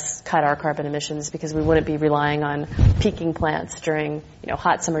help us cut our carbon emissions, because we wouldn't be relying on peaking plants during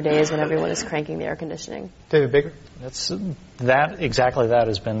hot summer days when everyone is cranking the air conditioning. David Baker? Exactly that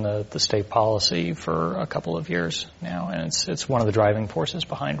has been the state policy for a couple of years now, and it's one of the driving forces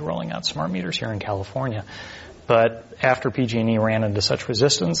behind rolling out smart meters here in California. But after PG&E ran into such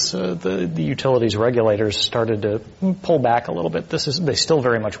resistance, the utilities regulators started to pull back a little bit. They still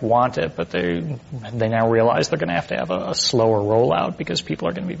very much want it, but they now realize they're going to have a slower rollout, because people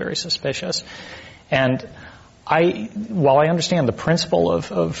are going to be very suspicious. And while I understand the principle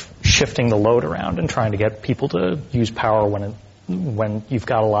of shifting the load around and trying to get people to use power when you've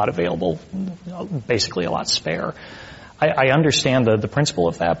got a lot available, basically a lot spare, I understand the principle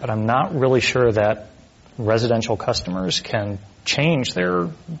of that, but I'm not really sure that residential customers can change their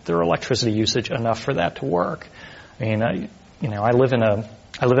electricity usage enough for that to work. I mean, I live in a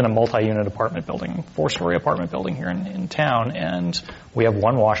multi-unit apartment building, 4-story apartment building here in town, and we have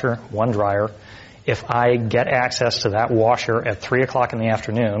one washer, one dryer. If I get access to that washer at 3 o'clock in the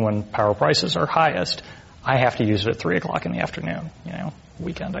afternoon when power prices are highest, I have to use it at 3 o'clock in the afternoon,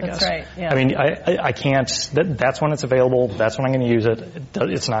 weekend, I guess. That's right, yeah. I mean, I can't, that's when it's available, that's when I'm going to use it.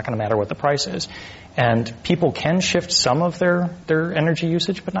 It's not going to matter what the price is. And people can shift some of their energy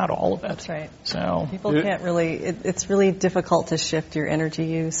usage, but not all of it. That's right. So people can't really, it's really difficult to shift your energy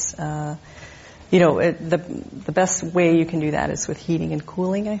use. The best way you can do that is with heating and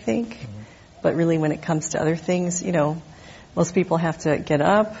cooling, I think. Mm-hmm. But really when it comes to other things, most people have to get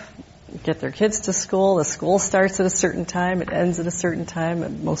up, get their kids to school. The school starts at a certain time. It ends at a certain time.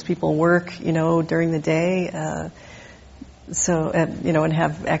 And most people work, during the day. And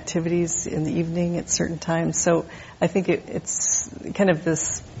have activities in the evening at certain times. So I think it's kind of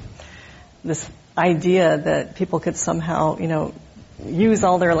this idea that people could somehow, use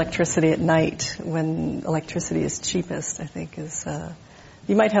all their electricity at night when electricity is cheapest, I think is,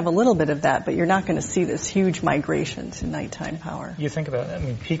 you might have a little bit of that, but you're not going to see this huge migration to nighttime power. You think about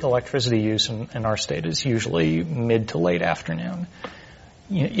it, peak electricity use in our state is usually mid to late afternoon.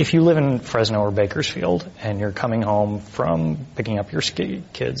 if you live in Fresno or Bakersfield and you're coming home from picking up your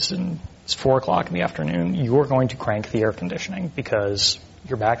kids and it's 4 o'clock in the afternoon, you're going to crank the air conditioning because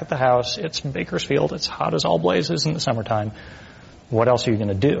you're back at the house. It's Bakersfield. It's hot as all blazes in the summertime. What else are you going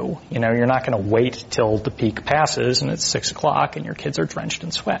to do? You're not going to wait till the peak passes and it's 6 o'clock and your kids are drenched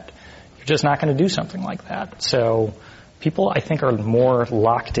in sweat. You're just not going to do something like that. So people, I think, are more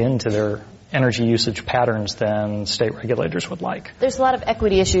locked into their energy usage patterns than state regulators would like. There's a lot of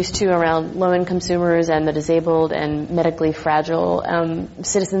equity issues, too, around low-income consumers and the disabled and medically fragile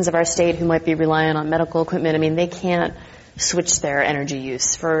citizens of our state who might be relying on medical equipment. I mean, they can't switch their energy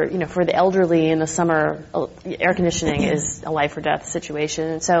use. For the elderly in the summer, air conditioning is a life or death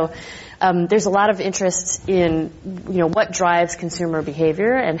situation. So there's a lot of interest in, what drives consumer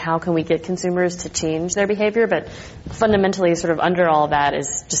behavior and how can we get consumers to change their behavior. But fundamentally, sort of under all of that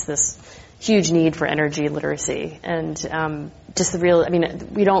is just this huge need for energy literacy and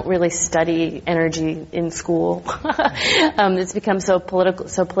we don't really study energy in school. It's become so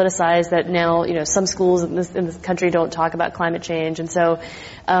politicized that now, some schools in this country don't talk about climate change. And so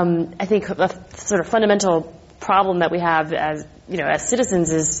I think a sort of fundamental problem that we have as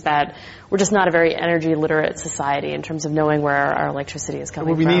citizens is that we're just not a very energy literate society in terms of knowing where our electricity is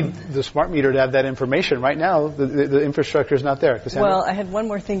coming from. We need the smart meter to have that information. Right now, the infrastructure is not there. Cassandra? Well, I had one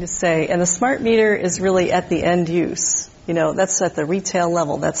more thing to say, and the smart meter is really at the end use. That's at the retail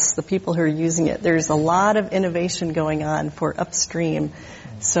level. That's the people who are using it. There's a lot of innovation going on for upstream.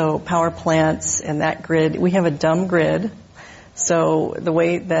 So power plants and that grid. We have a dumb grid. So the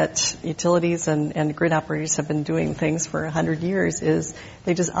way that utilities and grid operators have been doing things for 100 years is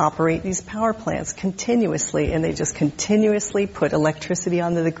they just operate these power plants continuously, and they just continuously put electricity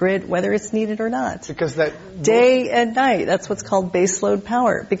onto the grid, whether it's needed or not. Because that day and night, that's what's called baseload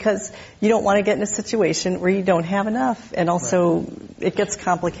power, because you don't want to get in a situation where you don't have enough. And also, it gets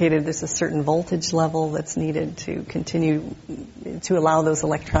complicated. There's a certain voltage level that's needed to continue to allow those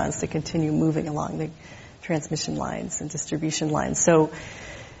electrons to continue moving along the transmission lines and distribution lines. So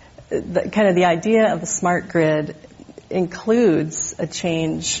the idea of the smart grid includes a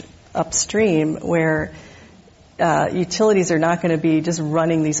change upstream where utilities are not going to be just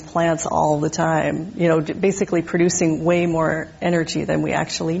running these plants all the time, basically producing way more energy than we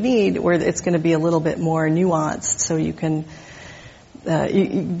actually need, where it's going to be a little bit more nuanced. So you can,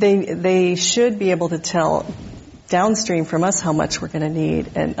 they should be able to tell downstream from us how much we're going to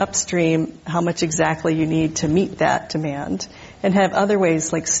need, and upstream how much exactly you need to meet that demand, and have other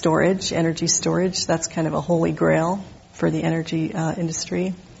ways like storage, energy storage. That's kind of a holy grail for the energy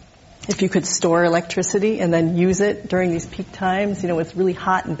industry. If you could store electricity and then use it during these peak times, it's really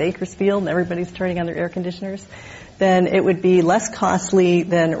hot in Bakersfield and everybody's turning on their air conditioners, then it would be less costly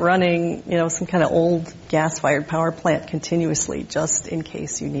than running, some kind of old gas-fired power plant continuously just in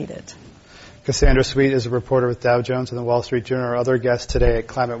case you need it. Cassandra Sweet is a reporter with Dow Jones and the Wall Street Journal. Our other guests today at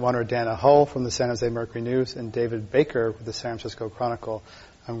Climate One are Dana Hull from the San Jose Mercury News and David Baker with the San Francisco Chronicle.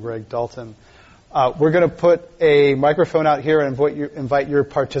 I'm Greg Dalton. We're going to put a microphone out here and invite your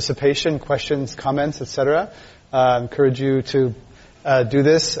participation, questions, comments, etc. Encourage you to do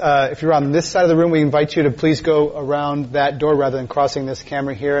this. If you're on this side of the room, we invite you to please go around that door rather than crossing this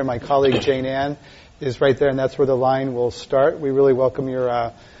camera here. And my colleague Jane Ann is right there, and that's where the line will start. We really welcome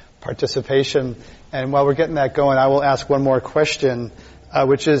your participation. And while we're getting that going, I will ask one more question,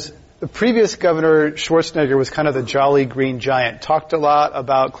 which is the previous Governor Schwarzenegger was kind of the jolly green giant, talked a lot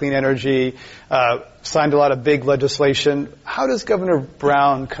about clean energy, signed a lot of big legislation. How does Governor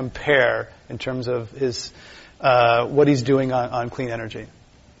Brown compare in terms of his what he's doing on clean energy?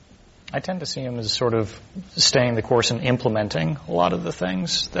 I tend to see him as sort of staying the course and implementing a lot of the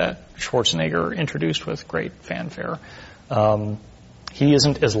things that Schwarzenegger introduced with great fanfare. He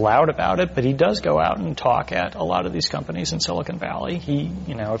isn't as loud about it, but he does go out and talk at a lot of these companies in Silicon Valley. He,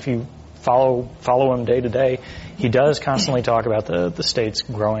 if you follow him day to day, he does constantly talk about the state's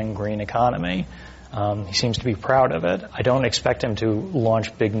growing green economy. He seems to be proud of it. I don't expect him to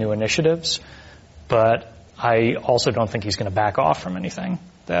launch big new initiatives, but I also don't think he's going to back off from anything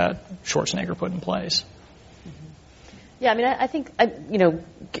that Schwarzenegger put in place. Yeah, I think,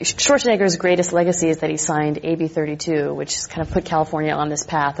 Schwarzenegger's greatest legacy is that he signed AB 32, which has kind of put California on this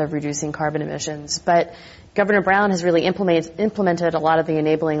path of reducing carbon emissions. But Governor Brown has really implemented a lot of the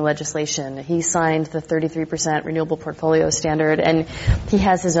enabling legislation. He signed the 33% renewable portfolio standard, and he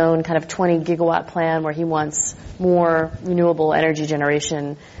has his own kind of 20 gigawatt plan where he wants more renewable energy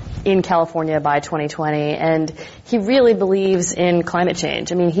generation in California by 2020, and he really believes in climate change.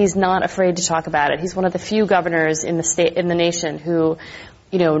 He's not afraid to talk about it. He's one of the few governors in the state, in the nation, who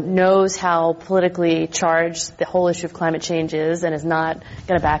knows how politically charged the whole issue of climate change is and is not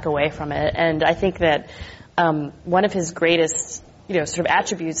going to back away from it. And I think that one of his greatest, sort of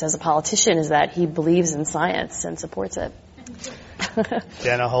attributes as a politician is that he believes in science and supports it.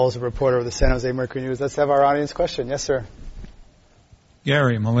 Dana Hull is a reporter of the San Jose Mercury News. Let's have our audience question. Yes, sir.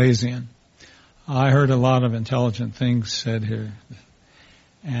 Gary, Malaysian. I heard a lot of intelligent things said here.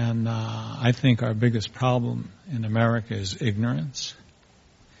 And I think our biggest problem in America is ignorance.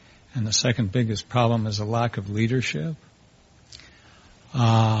 And the second biggest problem is a lack of leadership.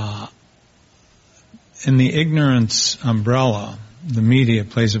 In the ignorance umbrella, the media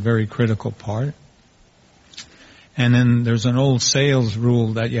plays a very critical part. And then there's an old sales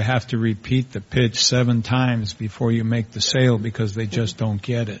rule that you have to repeat the pitch 7 times before you make the sale because they just don't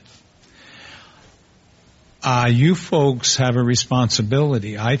get it. You folks have a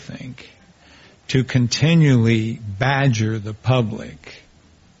responsibility, I think, to continually badger the public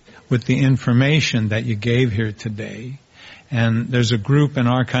with the information that you gave here today. And there's a group in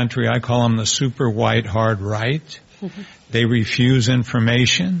our country, I call them the super white hard right. They refuse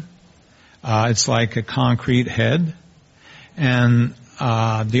information. It's like a concrete head. And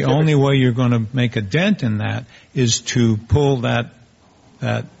the only way you're going to make a dent in that is to pull that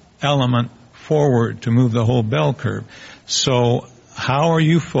element forward to move the whole bell curve. So how are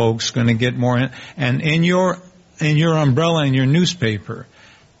you folks going to get more in? And in your umbrella, in your newspaper,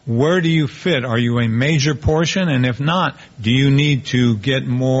 where do you fit? Are you a major portion? And if not, do you need to get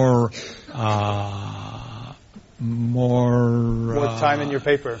more time in your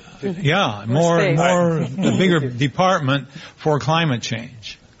paper? Yeah, a bigger department for climate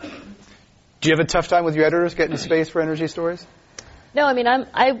change. Do you have a tough time with your editors getting space for energy stories? No, I mean, I'm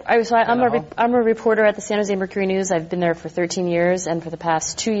a reporter at the San Jose Mercury News. I've been there for 13 years, and for the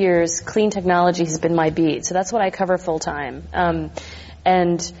past 2 years, clean technology has been my beat. So that's what I cover full time.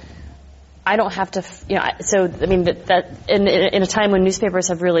 And I don't have to, that in a time when newspapers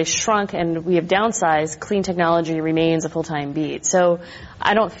have really shrunk and we have downsized, clean technology remains a full-time beat. So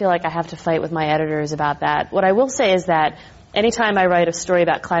I don't feel like I have to fight with my editors about that. What I will say is that anytime I write a story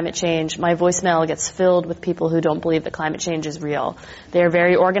about climate change, my voicemail gets filled with people who don't believe that climate change is real. They are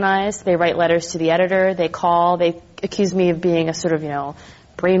very organized. They write letters to the editor. They call. They accuse me of being a sort of,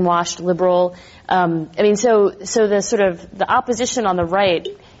 brainwashed liberal. So the sort of the opposition on the right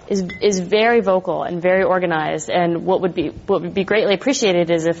is very vocal and very organized. And what would be greatly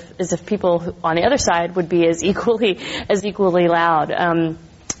appreciated is if people on the other side would be as equally loud.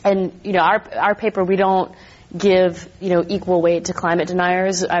 Our paper, we don't give equal weight to climate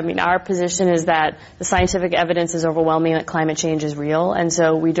deniers. I mean, our position is that the scientific evidence is overwhelming that climate change is real, and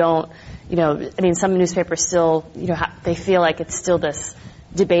so we don't. Some newspapers still they feel like it's still this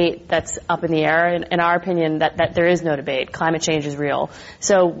debate that's up in the air. In our opinion, that there is no debate. Climate change is real.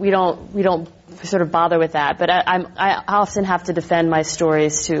 So we don't sort of bother with that. But I often have to defend my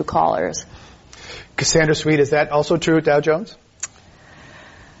stories to callers. Cassandra Sweet, is that also true at Dow Jones?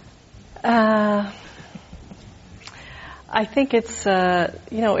 I think it's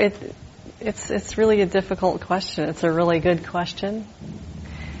it's really a difficult question. It's a really good question.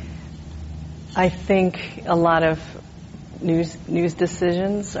 I think a lot of news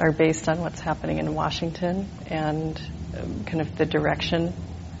decisions are based on what's happening in Washington and kind of the direction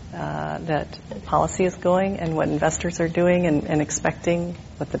that policy is going and what investors are doing and expecting,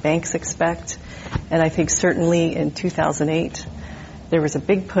 what the banks expect. And I think certainly in 2008, there was a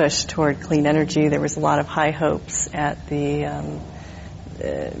big push toward clean energy. There was a lot of high hopes at the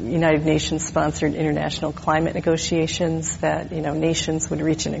United Nations-sponsored international climate negotiations that, nations would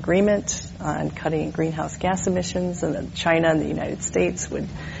reach an agreement on cutting greenhouse gas emissions, and that China and the United States would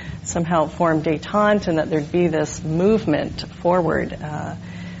somehow form détente, and that there'd be this movement forward,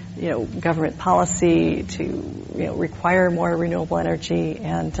 government policy to, require more renewable energy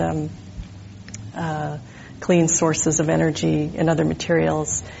and clean sources of energy and other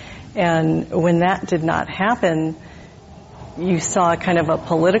materials. And when that did not happen, you saw kind of a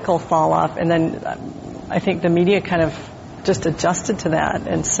political fall off, and then I think the media kind of just adjusted to that.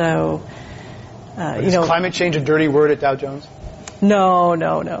 And so, Is climate change a dirty word at Dow Jones? No.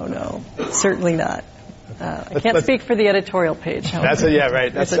 Certainly not. I can't speak for the editorial page. However.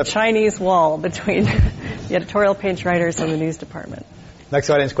 There's a Chinese wall between the editorial page writers and the news department. Next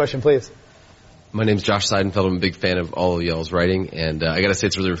audience question, please. My name's Josh Seidenfeld. I'm a big fan of all of y'all's writing, and I got to say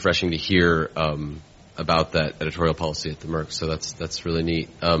it's really refreshing to hear about that editorial policy at the Merck. So that's really neat.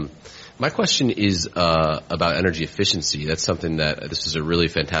 My question is about energy efficiency. That's something that this is a really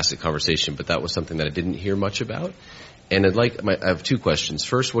fantastic conversation, but that was something that I didn't hear much about. And I have two questions.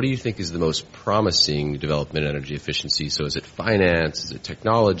 First, what do you think is the most promising development in energy efficiency? So is it finance? Is it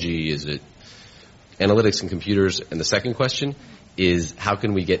technology? Is it analytics and computers? And the second question is, how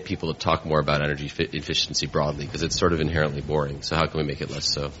can we get people to talk more about energy efficiency broadly? Because it's sort of inherently boring. So how can we make it less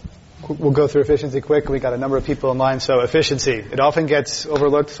so? We'll go through efficiency quick. We got a number of people in line. So efficiency, it often gets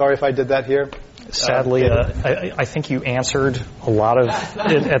overlooked. Sorry if I did that here. Sadly, I think you answered a lot of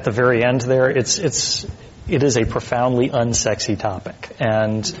it at the very end there. It is a profoundly unsexy topic,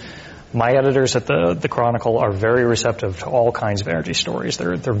 and my editors at the Chronicle are very receptive to all kinds of energy stories.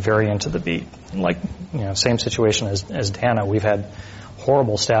 They're very into the beat. Same situation as Dana. We've had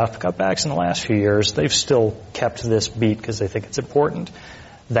horrible staff cutbacks in the last few years. They've still kept this beat because they think it's important.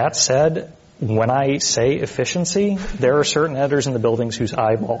 That said, when I say efficiency, there are certain editors in the buildings whose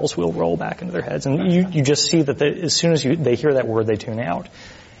eyeballs will roll back into their heads, and you just see that as soon as they hear that word, they tune out.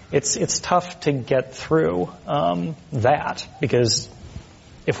 It's tough to get through that, because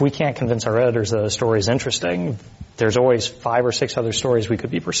if we can't convince our editors that a story is interesting, there's always 5 or 6 other stories we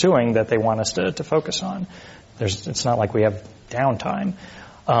could be pursuing that they want us to focus on. It's not like we have downtime.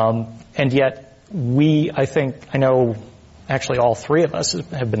 And yet I know actually all 3 of us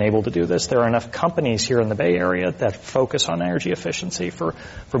have been able to do this. There are enough companies here in the Bay Area that focus on energy efficiency for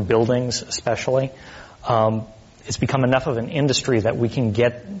buildings especially. It's become enough of an industry that we can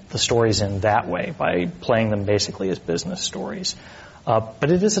get the stories in that way by playing them basically as business stories.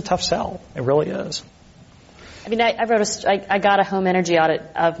 But it is a tough sell. It really is. I mean, I got a home energy audit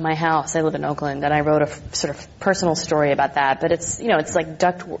of my house. I live in Oakland, and I wrote a sort of personal story about that. But it's like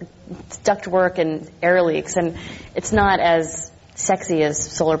duct work and air leaks, and it's not as sexy as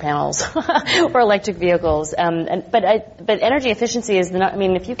solar panels or electric vehicles. But energy efficiency is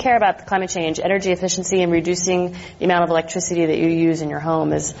if you care about climate change, energy efficiency and reducing the amount of electricity that you use in your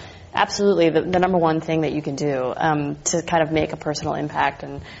home is absolutely the number one thing that you can do to kind of make a personal impact.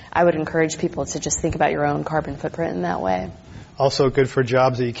 And I would encourage people to just think about your own carbon footprint in that way. Also good for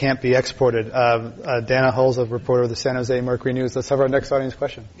jobs that you can't be exported. Dana Hulls, a reporter of the San Jose Mercury News. Let's have our next audience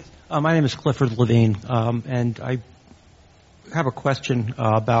question. My name is Clifford Levine, and I have a question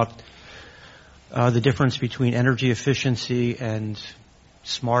about the difference between energy efficiency and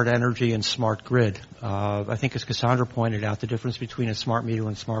smart energy and smart grid. I think, as Cassandra pointed out, the difference between a smart meter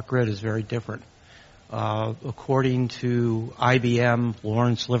and smart grid is very different. According to IBM,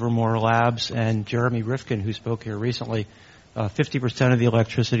 Lawrence Livermore Labs, and Jeremy Rifkin, who spoke here recently, 50% of the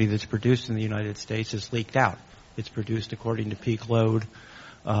electricity that's produced in the United States is leaked out. It's produced according to peak load.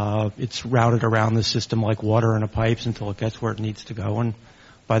 It's routed around the system like water in a pipes until it gets where it needs to go. And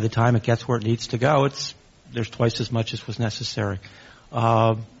by the time it gets where it needs to go, there's twice as much as was necessary.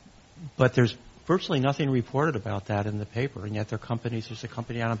 But there's virtually nothing reported about that in the paper, and yet there's a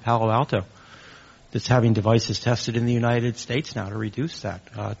company out in Palo Alto that's having devices tested in the United States now to reduce that.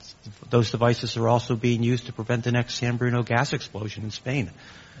 Those devices are also being used to prevent the next San Bruno gas explosion in Spain.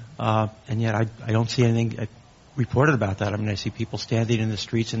 And yet I don't see anything reported about that. I mean, I see people standing in the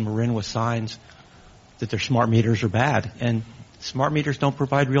streets in Marin with signs that their smart meters are bad, and smart meters don't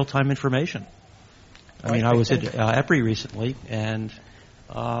provide real-time information. I mean, I was at EPRI recently, and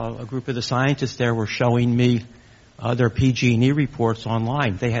a group of the scientists there were showing me their PG&E reports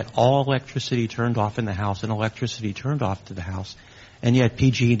online. They had all electricity turned off in the house and electricity turned off to the house, and yet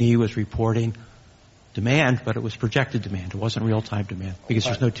PG&E was reporting demand, but it was projected demand. It wasn't real-time demand because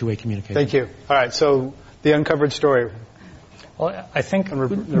there's no two-way communication. Thank you. All right, so the uncovered story. Well, I think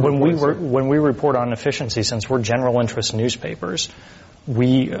when we report on efficiency, since we're general interest newspapers,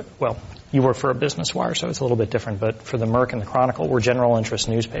 you work for a Business Wire, so it's a little bit different, but for the Merc and the Chronicle, we're general interest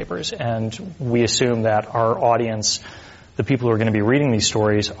newspapers, and we assume that our audience, the people who are going to be reading these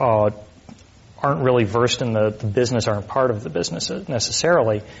stories, aren't really versed in the business, aren't part of the business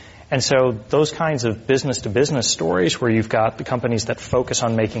necessarily. And so those kinds of business-to-business stories where you've got the companies that focus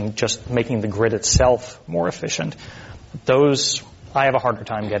on making the grid itself more efficient, those, I have a harder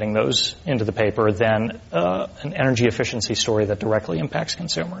time getting those into the paper than an energy efficiency story that directly impacts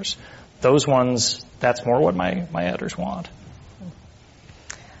consumers. Those ones, that's more what my editors want.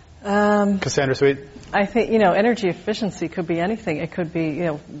 Cassandra Sweet? I think, energy efficiency could be anything. It could be,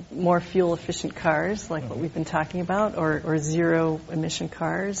 more fuel-efficient cars, like what we've been talking about, or zero-emission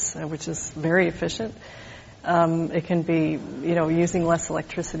cars, which is very efficient. It can be, using less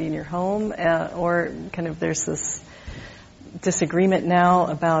electricity in your home, or kind of there's this disagreement now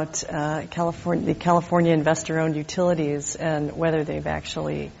about the California investor-owned utilities and whether they've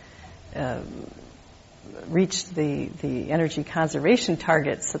actually reached the energy conservation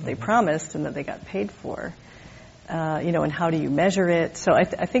targets that they promised and that they got paid for. and how do you measure it? So I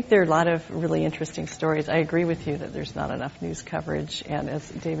think there are a lot of really interesting stories. I agree with you that there's not enough news coverage, and as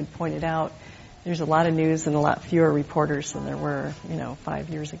David pointed out, there's a lot of news and a lot fewer reporters than there were, 5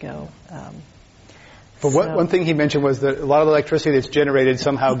 years ago. But one thing he mentioned was that a lot of the electricity that's generated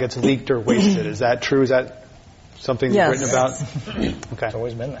somehow gets leaked or wasted. Is that true? Is that something you've written about? Okay. It's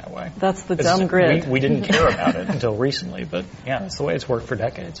always been that way. That's the dumb grid. We didn't care about it until recently, but yeah, that's the way it's worked for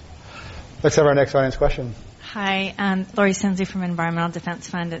decades. Let's have our next audience question. Hi, Lori Senzi from Environmental Defense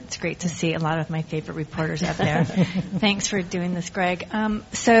Fund. It's great to see a lot of my favorite reporters up there. Thanks for doing this, Greg.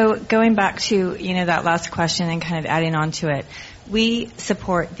 So going back to, that last question and kind of adding on to it, we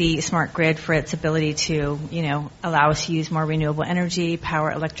support the smart grid for its ability to, allow us to use more renewable energy,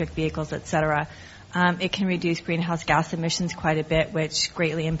 power electric vehicles, et cetera. It can reduce greenhouse gas emissions quite a bit, which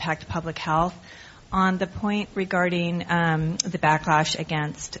greatly impact public health. On the point regarding the backlash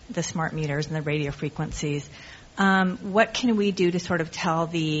against the smart meters and the radio frequencies, what can we do to sort of tell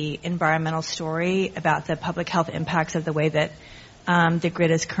the environmental story about the public health impacts of the way that the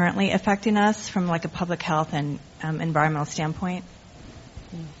grid is currently affecting us from like a public health and environmental standpoint?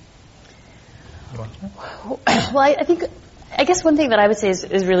 Well, I guess one thing that I would say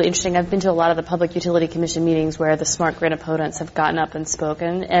is really interesting. I've been to a lot of the Public Utility Commission meetings where the smart grid opponents have gotten up and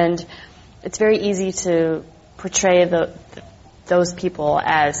spoken, and it's very easy to portray those people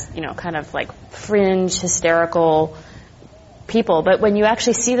as, kind of like fringe, hysterical people. But when you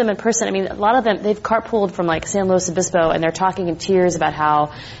actually see them in person, a lot of them, they've carpooled from like San Luis Obispo, and they're talking in tears about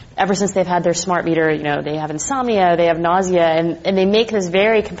how ever since they've had their smart meter, they have insomnia, they have nausea, and they make this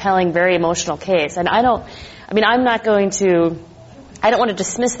very compelling, very emotional case. And I don't want to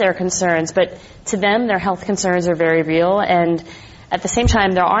dismiss their concerns, but to them, their health concerns are very real. And at the same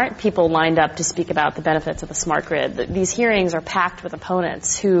time, there aren't people lined up to speak about the benefits of the smart grid. These hearings are packed with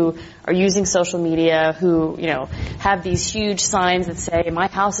opponents who are using social media, who, have these huge signs that say, "My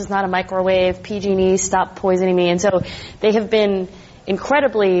house is not a microwave, PG&E, stop poisoning me." And so they have been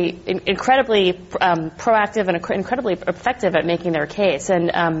incredibly proactive and incredibly effective at making their case.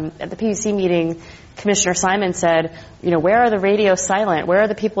 And at the PUC meeting, Commissioner Simon said, where are the radio silent? Where are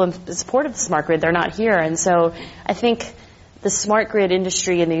the people in support of the smart grid? They're not here. And so I think the smart grid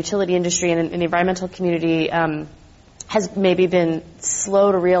industry and the utility industry and the environmental community has maybe been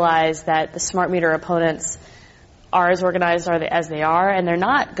slow to realize that the smart meter opponents are as organized as they are, and they're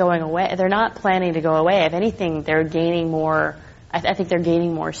not going away. They're not planning to go away. If anything, they're gaining more. I think they're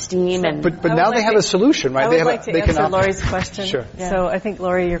gaining more steam. But now they have a solution, right? I would like to answer Lori's question. Sure. Yeah. So I think,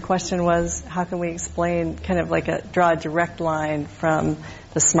 Lori, your question was, how can we explain kind of like draw a direct line from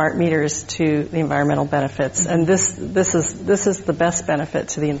the smart meters to the environmental benefits? And this is the best benefit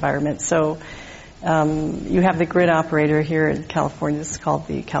to the environment. So you have the grid operator here in California. It's called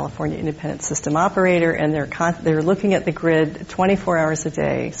the California Independent System Operator, and they're looking at the grid 24 hours a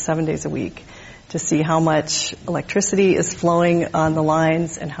day, 7 days a week, to see how much electricity is flowing on the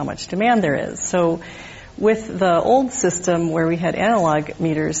lines and how much demand there is. So with the old system where we had analog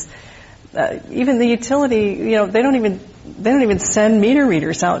meters, even the utility, they don't even send meter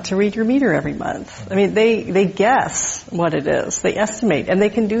readers out to read your meter every month. They guess what it is. They estimate, and they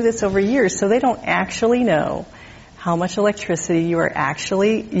can do this over years, so they don't actually know how much electricity you are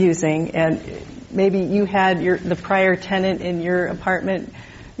actually using. And maybe you had the prior tenant in your apartment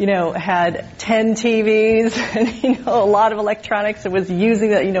had 10 TVs and, a lot of electronics and was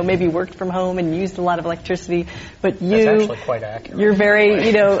using that, maybe worked from home and used a lot of electricity. But that's actually quite accurate. You're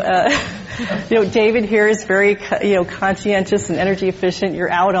very, David here is very, conscientious and energy efficient.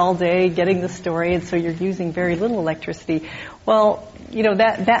 You're out all day getting the story, and so you're using very little electricity. Well,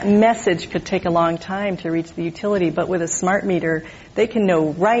 that message could take a long time to reach the utility, but with a smart meter, they can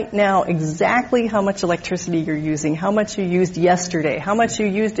know right now exactly how much electricity you're using, how much you used yesterday, how much you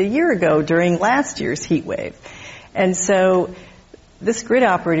used a year ago during last year's heat wave. And so this grid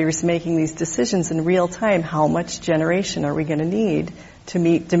operator is making these decisions in real time. How much generation are we going to need to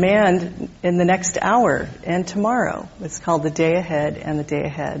meet demand in the next hour and tomorrow? It's called the day ahead and the day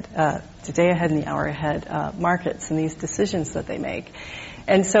ahead and the hour ahead markets, and these decisions that they make.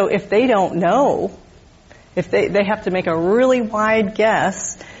 And so if they don't know, if they have to make a really wide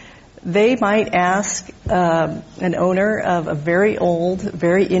guess, they might ask an owner of a very old,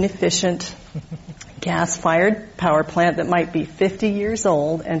 very inefficient gas-fired power plant that might be 50 years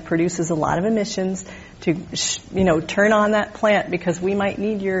old and produces a lot of emissions to, turn on that plant, because we might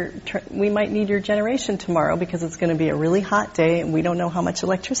need your generation tomorrow because it's going to be a really hot day and we don't know how much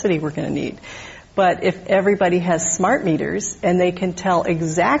electricity we're going to need. But if everybody has smart meters and they can tell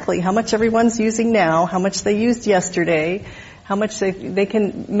exactly how much everyone's using now, how much they used yesterday, how much they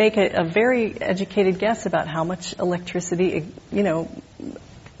can make a very educated guess about how much electricity,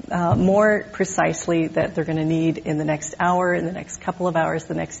 more precisely that they're going to need in the next hour, in the next couple of hours,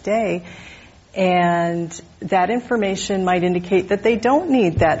 the next day. And that information might indicate that they don't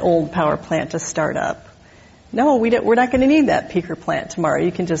need that old power plant to start up. No, we're not going to need that peaker plant tomorrow.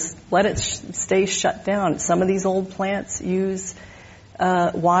 You can just let it stay shut down. Some of these old plants use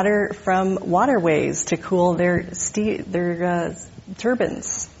water from waterways to cool their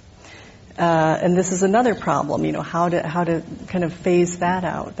turbines. And this is another problem, how to kind of phase that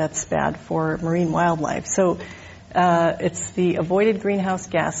out. That's bad for marine wildlife. So it's the avoided greenhouse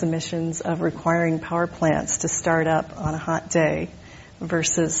gas emissions of requiring power plants to start up on a hot day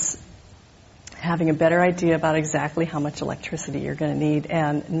versus having a better idea about exactly how much electricity you're going to need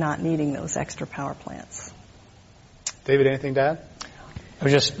and not needing those extra power plants. David, anything to add? I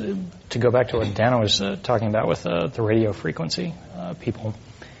was just, to go back to what Dana was talking about with the radio frequency people.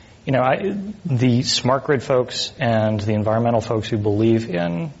 The smart grid folks and the environmental folks who believe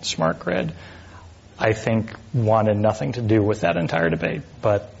in smart grid, I think, wanted nothing to do with that entire debate,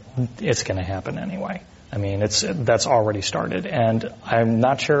 but it's going to happen anyway. I mean, that's already started, and I'm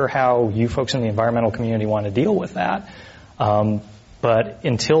not sure how you folks in the environmental community want to deal with that. But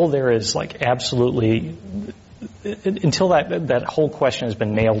until there is until that whole question has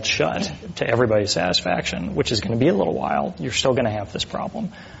been nailed shut to everybody's satisfaction, which is going to be a little while, you're still going to have this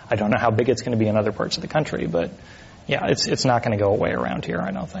problem. I don't know how big it's going to be in other parts of the country, but yeah, it's not going to go away around here,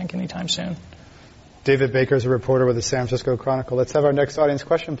 I don't think, anytime soon. David Baker is a reporter with the San Francisco Chronicle. Let's have our next audience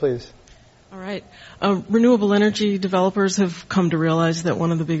question, please. All right. Renewable energy developers have come to realize that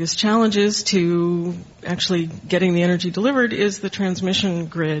one of the biggest challenges to actually getting the energy delivered is the transmission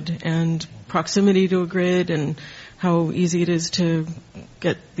grid and proximity to a grid and how easy it is to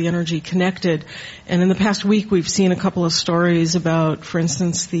get the energy connected. And in the past week, we've seen a couple of stories about, for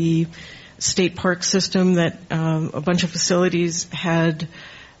instance, the state park system that a bunch of facilities had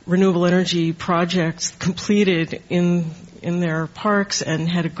renewable energy projects completed in their parks and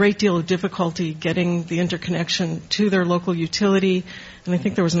had a great deal of difficulty getting the interconnection to their local utility. And I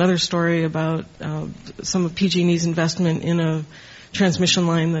think there was another story about some of PG&E's investment in a transmission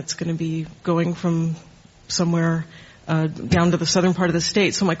line that's going to be going from somewhere down to the southern part of the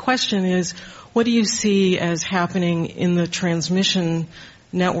state. So my question is, what do you see as happening in the transmission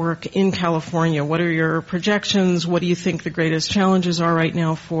network in California? What are your projections? What do you think the greatest challenges are right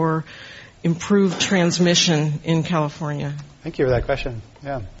now for improved transmission in California? Thank you for that question.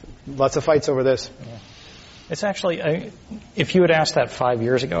 Yeah, lots of fights over this. Yeah. It's actually, if you had asked that 5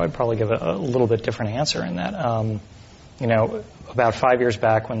 years ago, I'd probably give a little bit different answer in that. About 5 years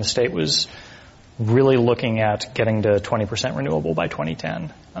back when the state was really looking at getting to 20% renewable by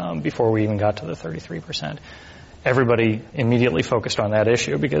 2010, before we even got to the 33%. Everybody immediately focused on that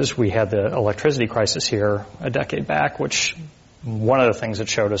issue because we had the electricity crisis here a decade back, which one of the things it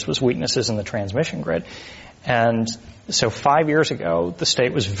showed us was weaknesses in the transmission grid. And so 5 years ago, the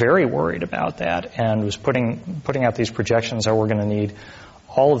state was very worried about that and was putting out these projections that we're going to need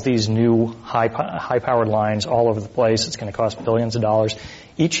all of these new high-powered lines all over the place. It's going to cost billions of dollars.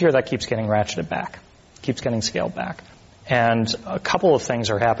 Each year that keeps getting ratcheted back, keeps getting scaled back. And a couple of things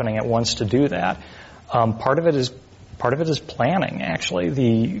are happening at once to do that. Part of it is planning,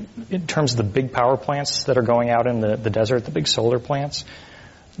 actually. In terms of the big power plants that are going out in the desert, the big solar plants,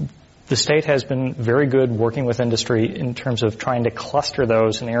 the state has been very good working with industry in terms of trying to cluster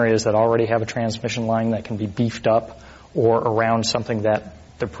those in areas that already have a transmission line that can be beefed up or around something that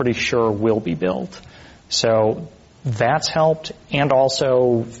they're pretty sure will be built. So that's helped, and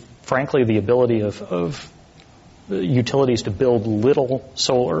also, frankly, the ability of utilities to build little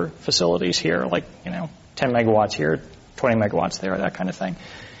solar facilities here, like, 10 megawatts here, 20 megawatts there, that kind of thing.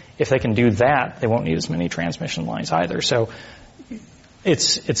 If they can do that, they won't need as many transmission lines either. So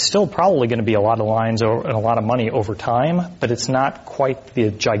it's still probably going to be a lot of lines and a lot of money over time, but it's not quite the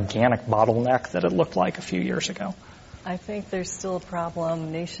gigantic bottleneck that it looked like a few years ago. I think there's still a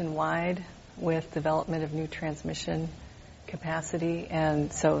problem nationwide with development of new transmission capacity,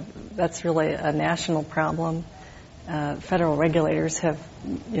 and so that's really a national problem. Federal regulators have,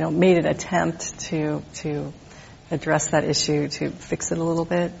 made an attempt to address that issue, to fix it a little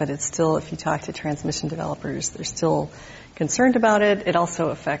bit, but it's still, if you talk to transmission developers, they're still concerned about it. It also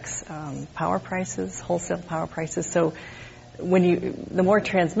affects power prices, wholesale power prices. So the more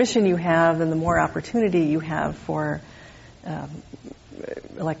transmission you have and the more opportunity you have for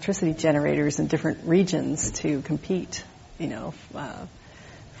electricity generators in different regions to compete,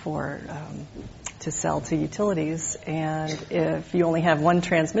 to sell to utilities. And if you only have one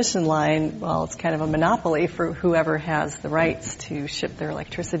transmission line, well, it's kind of a monopoly for whoever has the rights to ship their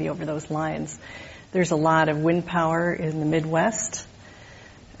electricity over those lines. There's a lot of wind power in the Midwest,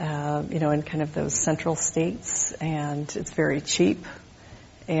 in kind of those central states, and it's very cheap.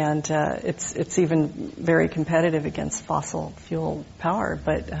 And it's even very competitive against fossil fuel power,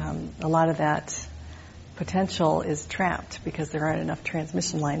 but a lot of that potential is trapped because there aren't enough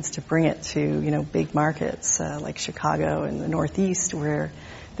transmission lines to bring it to big markets like Chicago and the Northeast where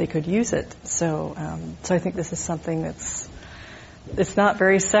they could use it. So I think this is something it's not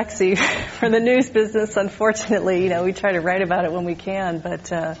very sexy for the news business, unfortunately. We try to write about it when we can, but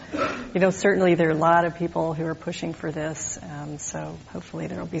certainly there are a lot of people who are pushing for this. So hopefully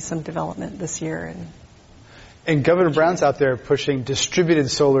there will be some development this year. And Governor Brown's out there pushing distributed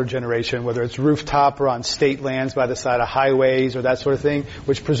solar generation, whether it's rooftop or on state lands by the side of highways or that sort of thing,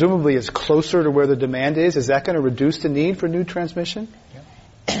 which presumably is closer to where the demand is. Is that going to reduce the need for new transmission?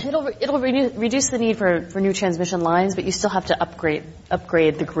 It'll reduce the need for new transmission lines, but you still have to upgrade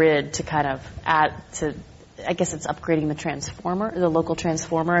the grid to kind of add to. I guess it's upgrading the local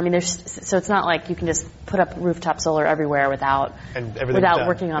transformer. I mean, so it's not like you can just put up rooftop solar everywhere without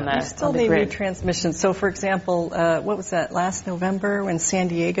working on the You still on the need grid. new transmission. So, for example, what was that last November when San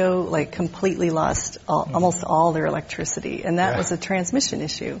Diego completely lost almost all their electricity, and that was a transmission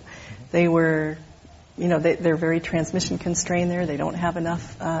issue. They were. They're very transmission constrained there. They don't have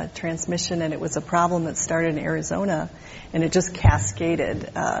enough transmission, and it was a problem that started in Arizona, and it just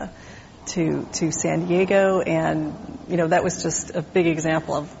cascaded to San Diego, and that was just a big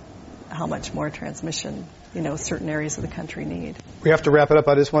example of how much more transmission certain areas of the country need. We have to wrap it up.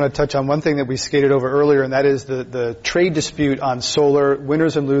 I just want to touch on one thing that we skated over earlier, and that is the trade dispute on solar,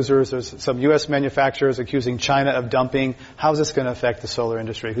 winners and losers. There's some U.S. manufacturers accusing China of dumping. How's this going to affect the solar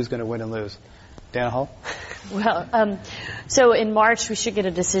industry? Who's going to win and lose? Dana Hall? Well, so in March we should get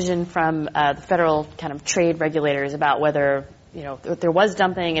a decision from the federal kind of trade regulators about whether if there was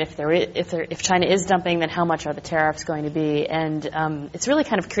dumping, and if China is dumping, then how much are the tariffs going to be? And it's really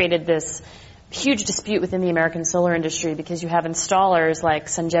kind of created this huge dispute within the American solar industry because you have installers like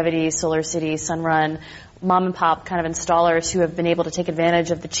Sungevity, SolarCity, Sunrun, mom and pop kind of installers who have been able to take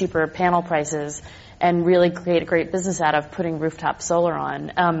advantage of the cheaper panel prices and really create a great business out of putting rooftop solar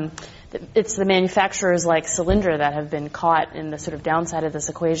on. It's the manufacturers like Solyndra that have been caught in the sort of downside of this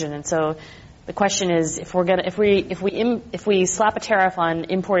equation, and so the question is, if we slap a tariff on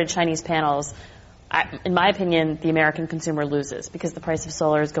imported Chinese panels, in my opinion, the American consumer loses because the price of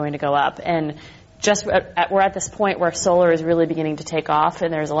solar is going to go up, and we're at this point where solar is really beginning to take off,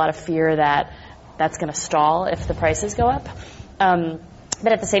 and there's a lot of fear that that's going to stall if the prices go up.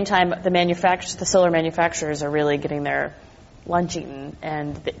 But at the same time, the solar manufacturers are really getting their lunch eaten,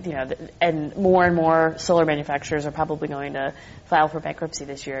 and more and more solar manufacturers are probably going to file for bankruptcy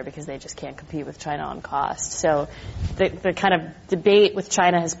this year because they just can't compete with China on cost. So the kind of debate with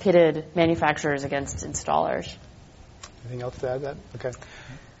China has pitted manufacturers against installers. Anything else to add to that? Okay.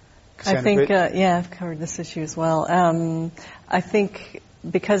 I think, I've covered this issue as well. I think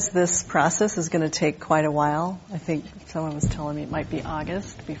because this process is going to take quite a while, I think someone was telling me it might be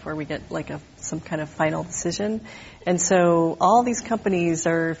August before we get some kind of final decision. And so all these companies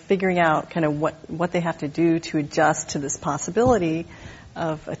are figuring out kind of what they have to do to adjust to this possibility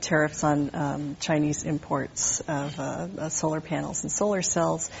of tariffs on Chinese imports of solar panels and solar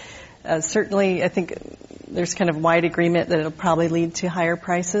cells. Certainly, I think there's kind of wide agreement that it'll probably lead to higher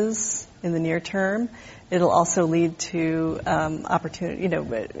prices in the near term. It'll also lead to opportunity.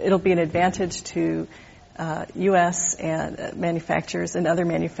 It'll be an advantage to U.S. and manufacturers and other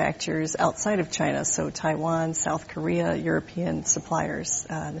manufacturers outside of China, so Taiwan, South Korea, European suppliers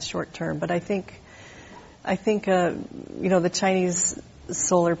in the short term. But I think the Chinese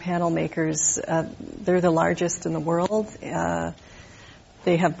solar panel makers, they're the largest in the world.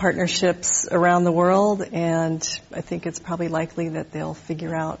 They have partnerships around the world, and I think it's probably likely that they'll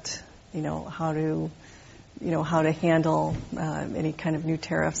figure out, how to handle any kind of new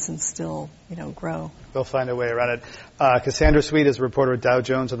tariffs and still, grow. They'll find a way around it. Cassandra Sweet is a reporter at Dow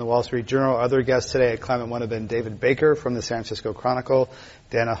Jones and the Wall Street Journal. Other guests today at Climate One have been David Baker from the San Francisco Chronicle,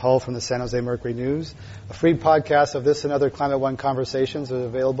 Dana Hull from the San Jose Mercury News. A free podcast of this and other Climate One conversations is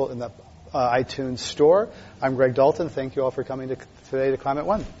available in the iTunes store. I'm Greg Dalton. Thank you all for coming today to Climate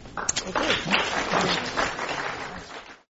One. Thank you.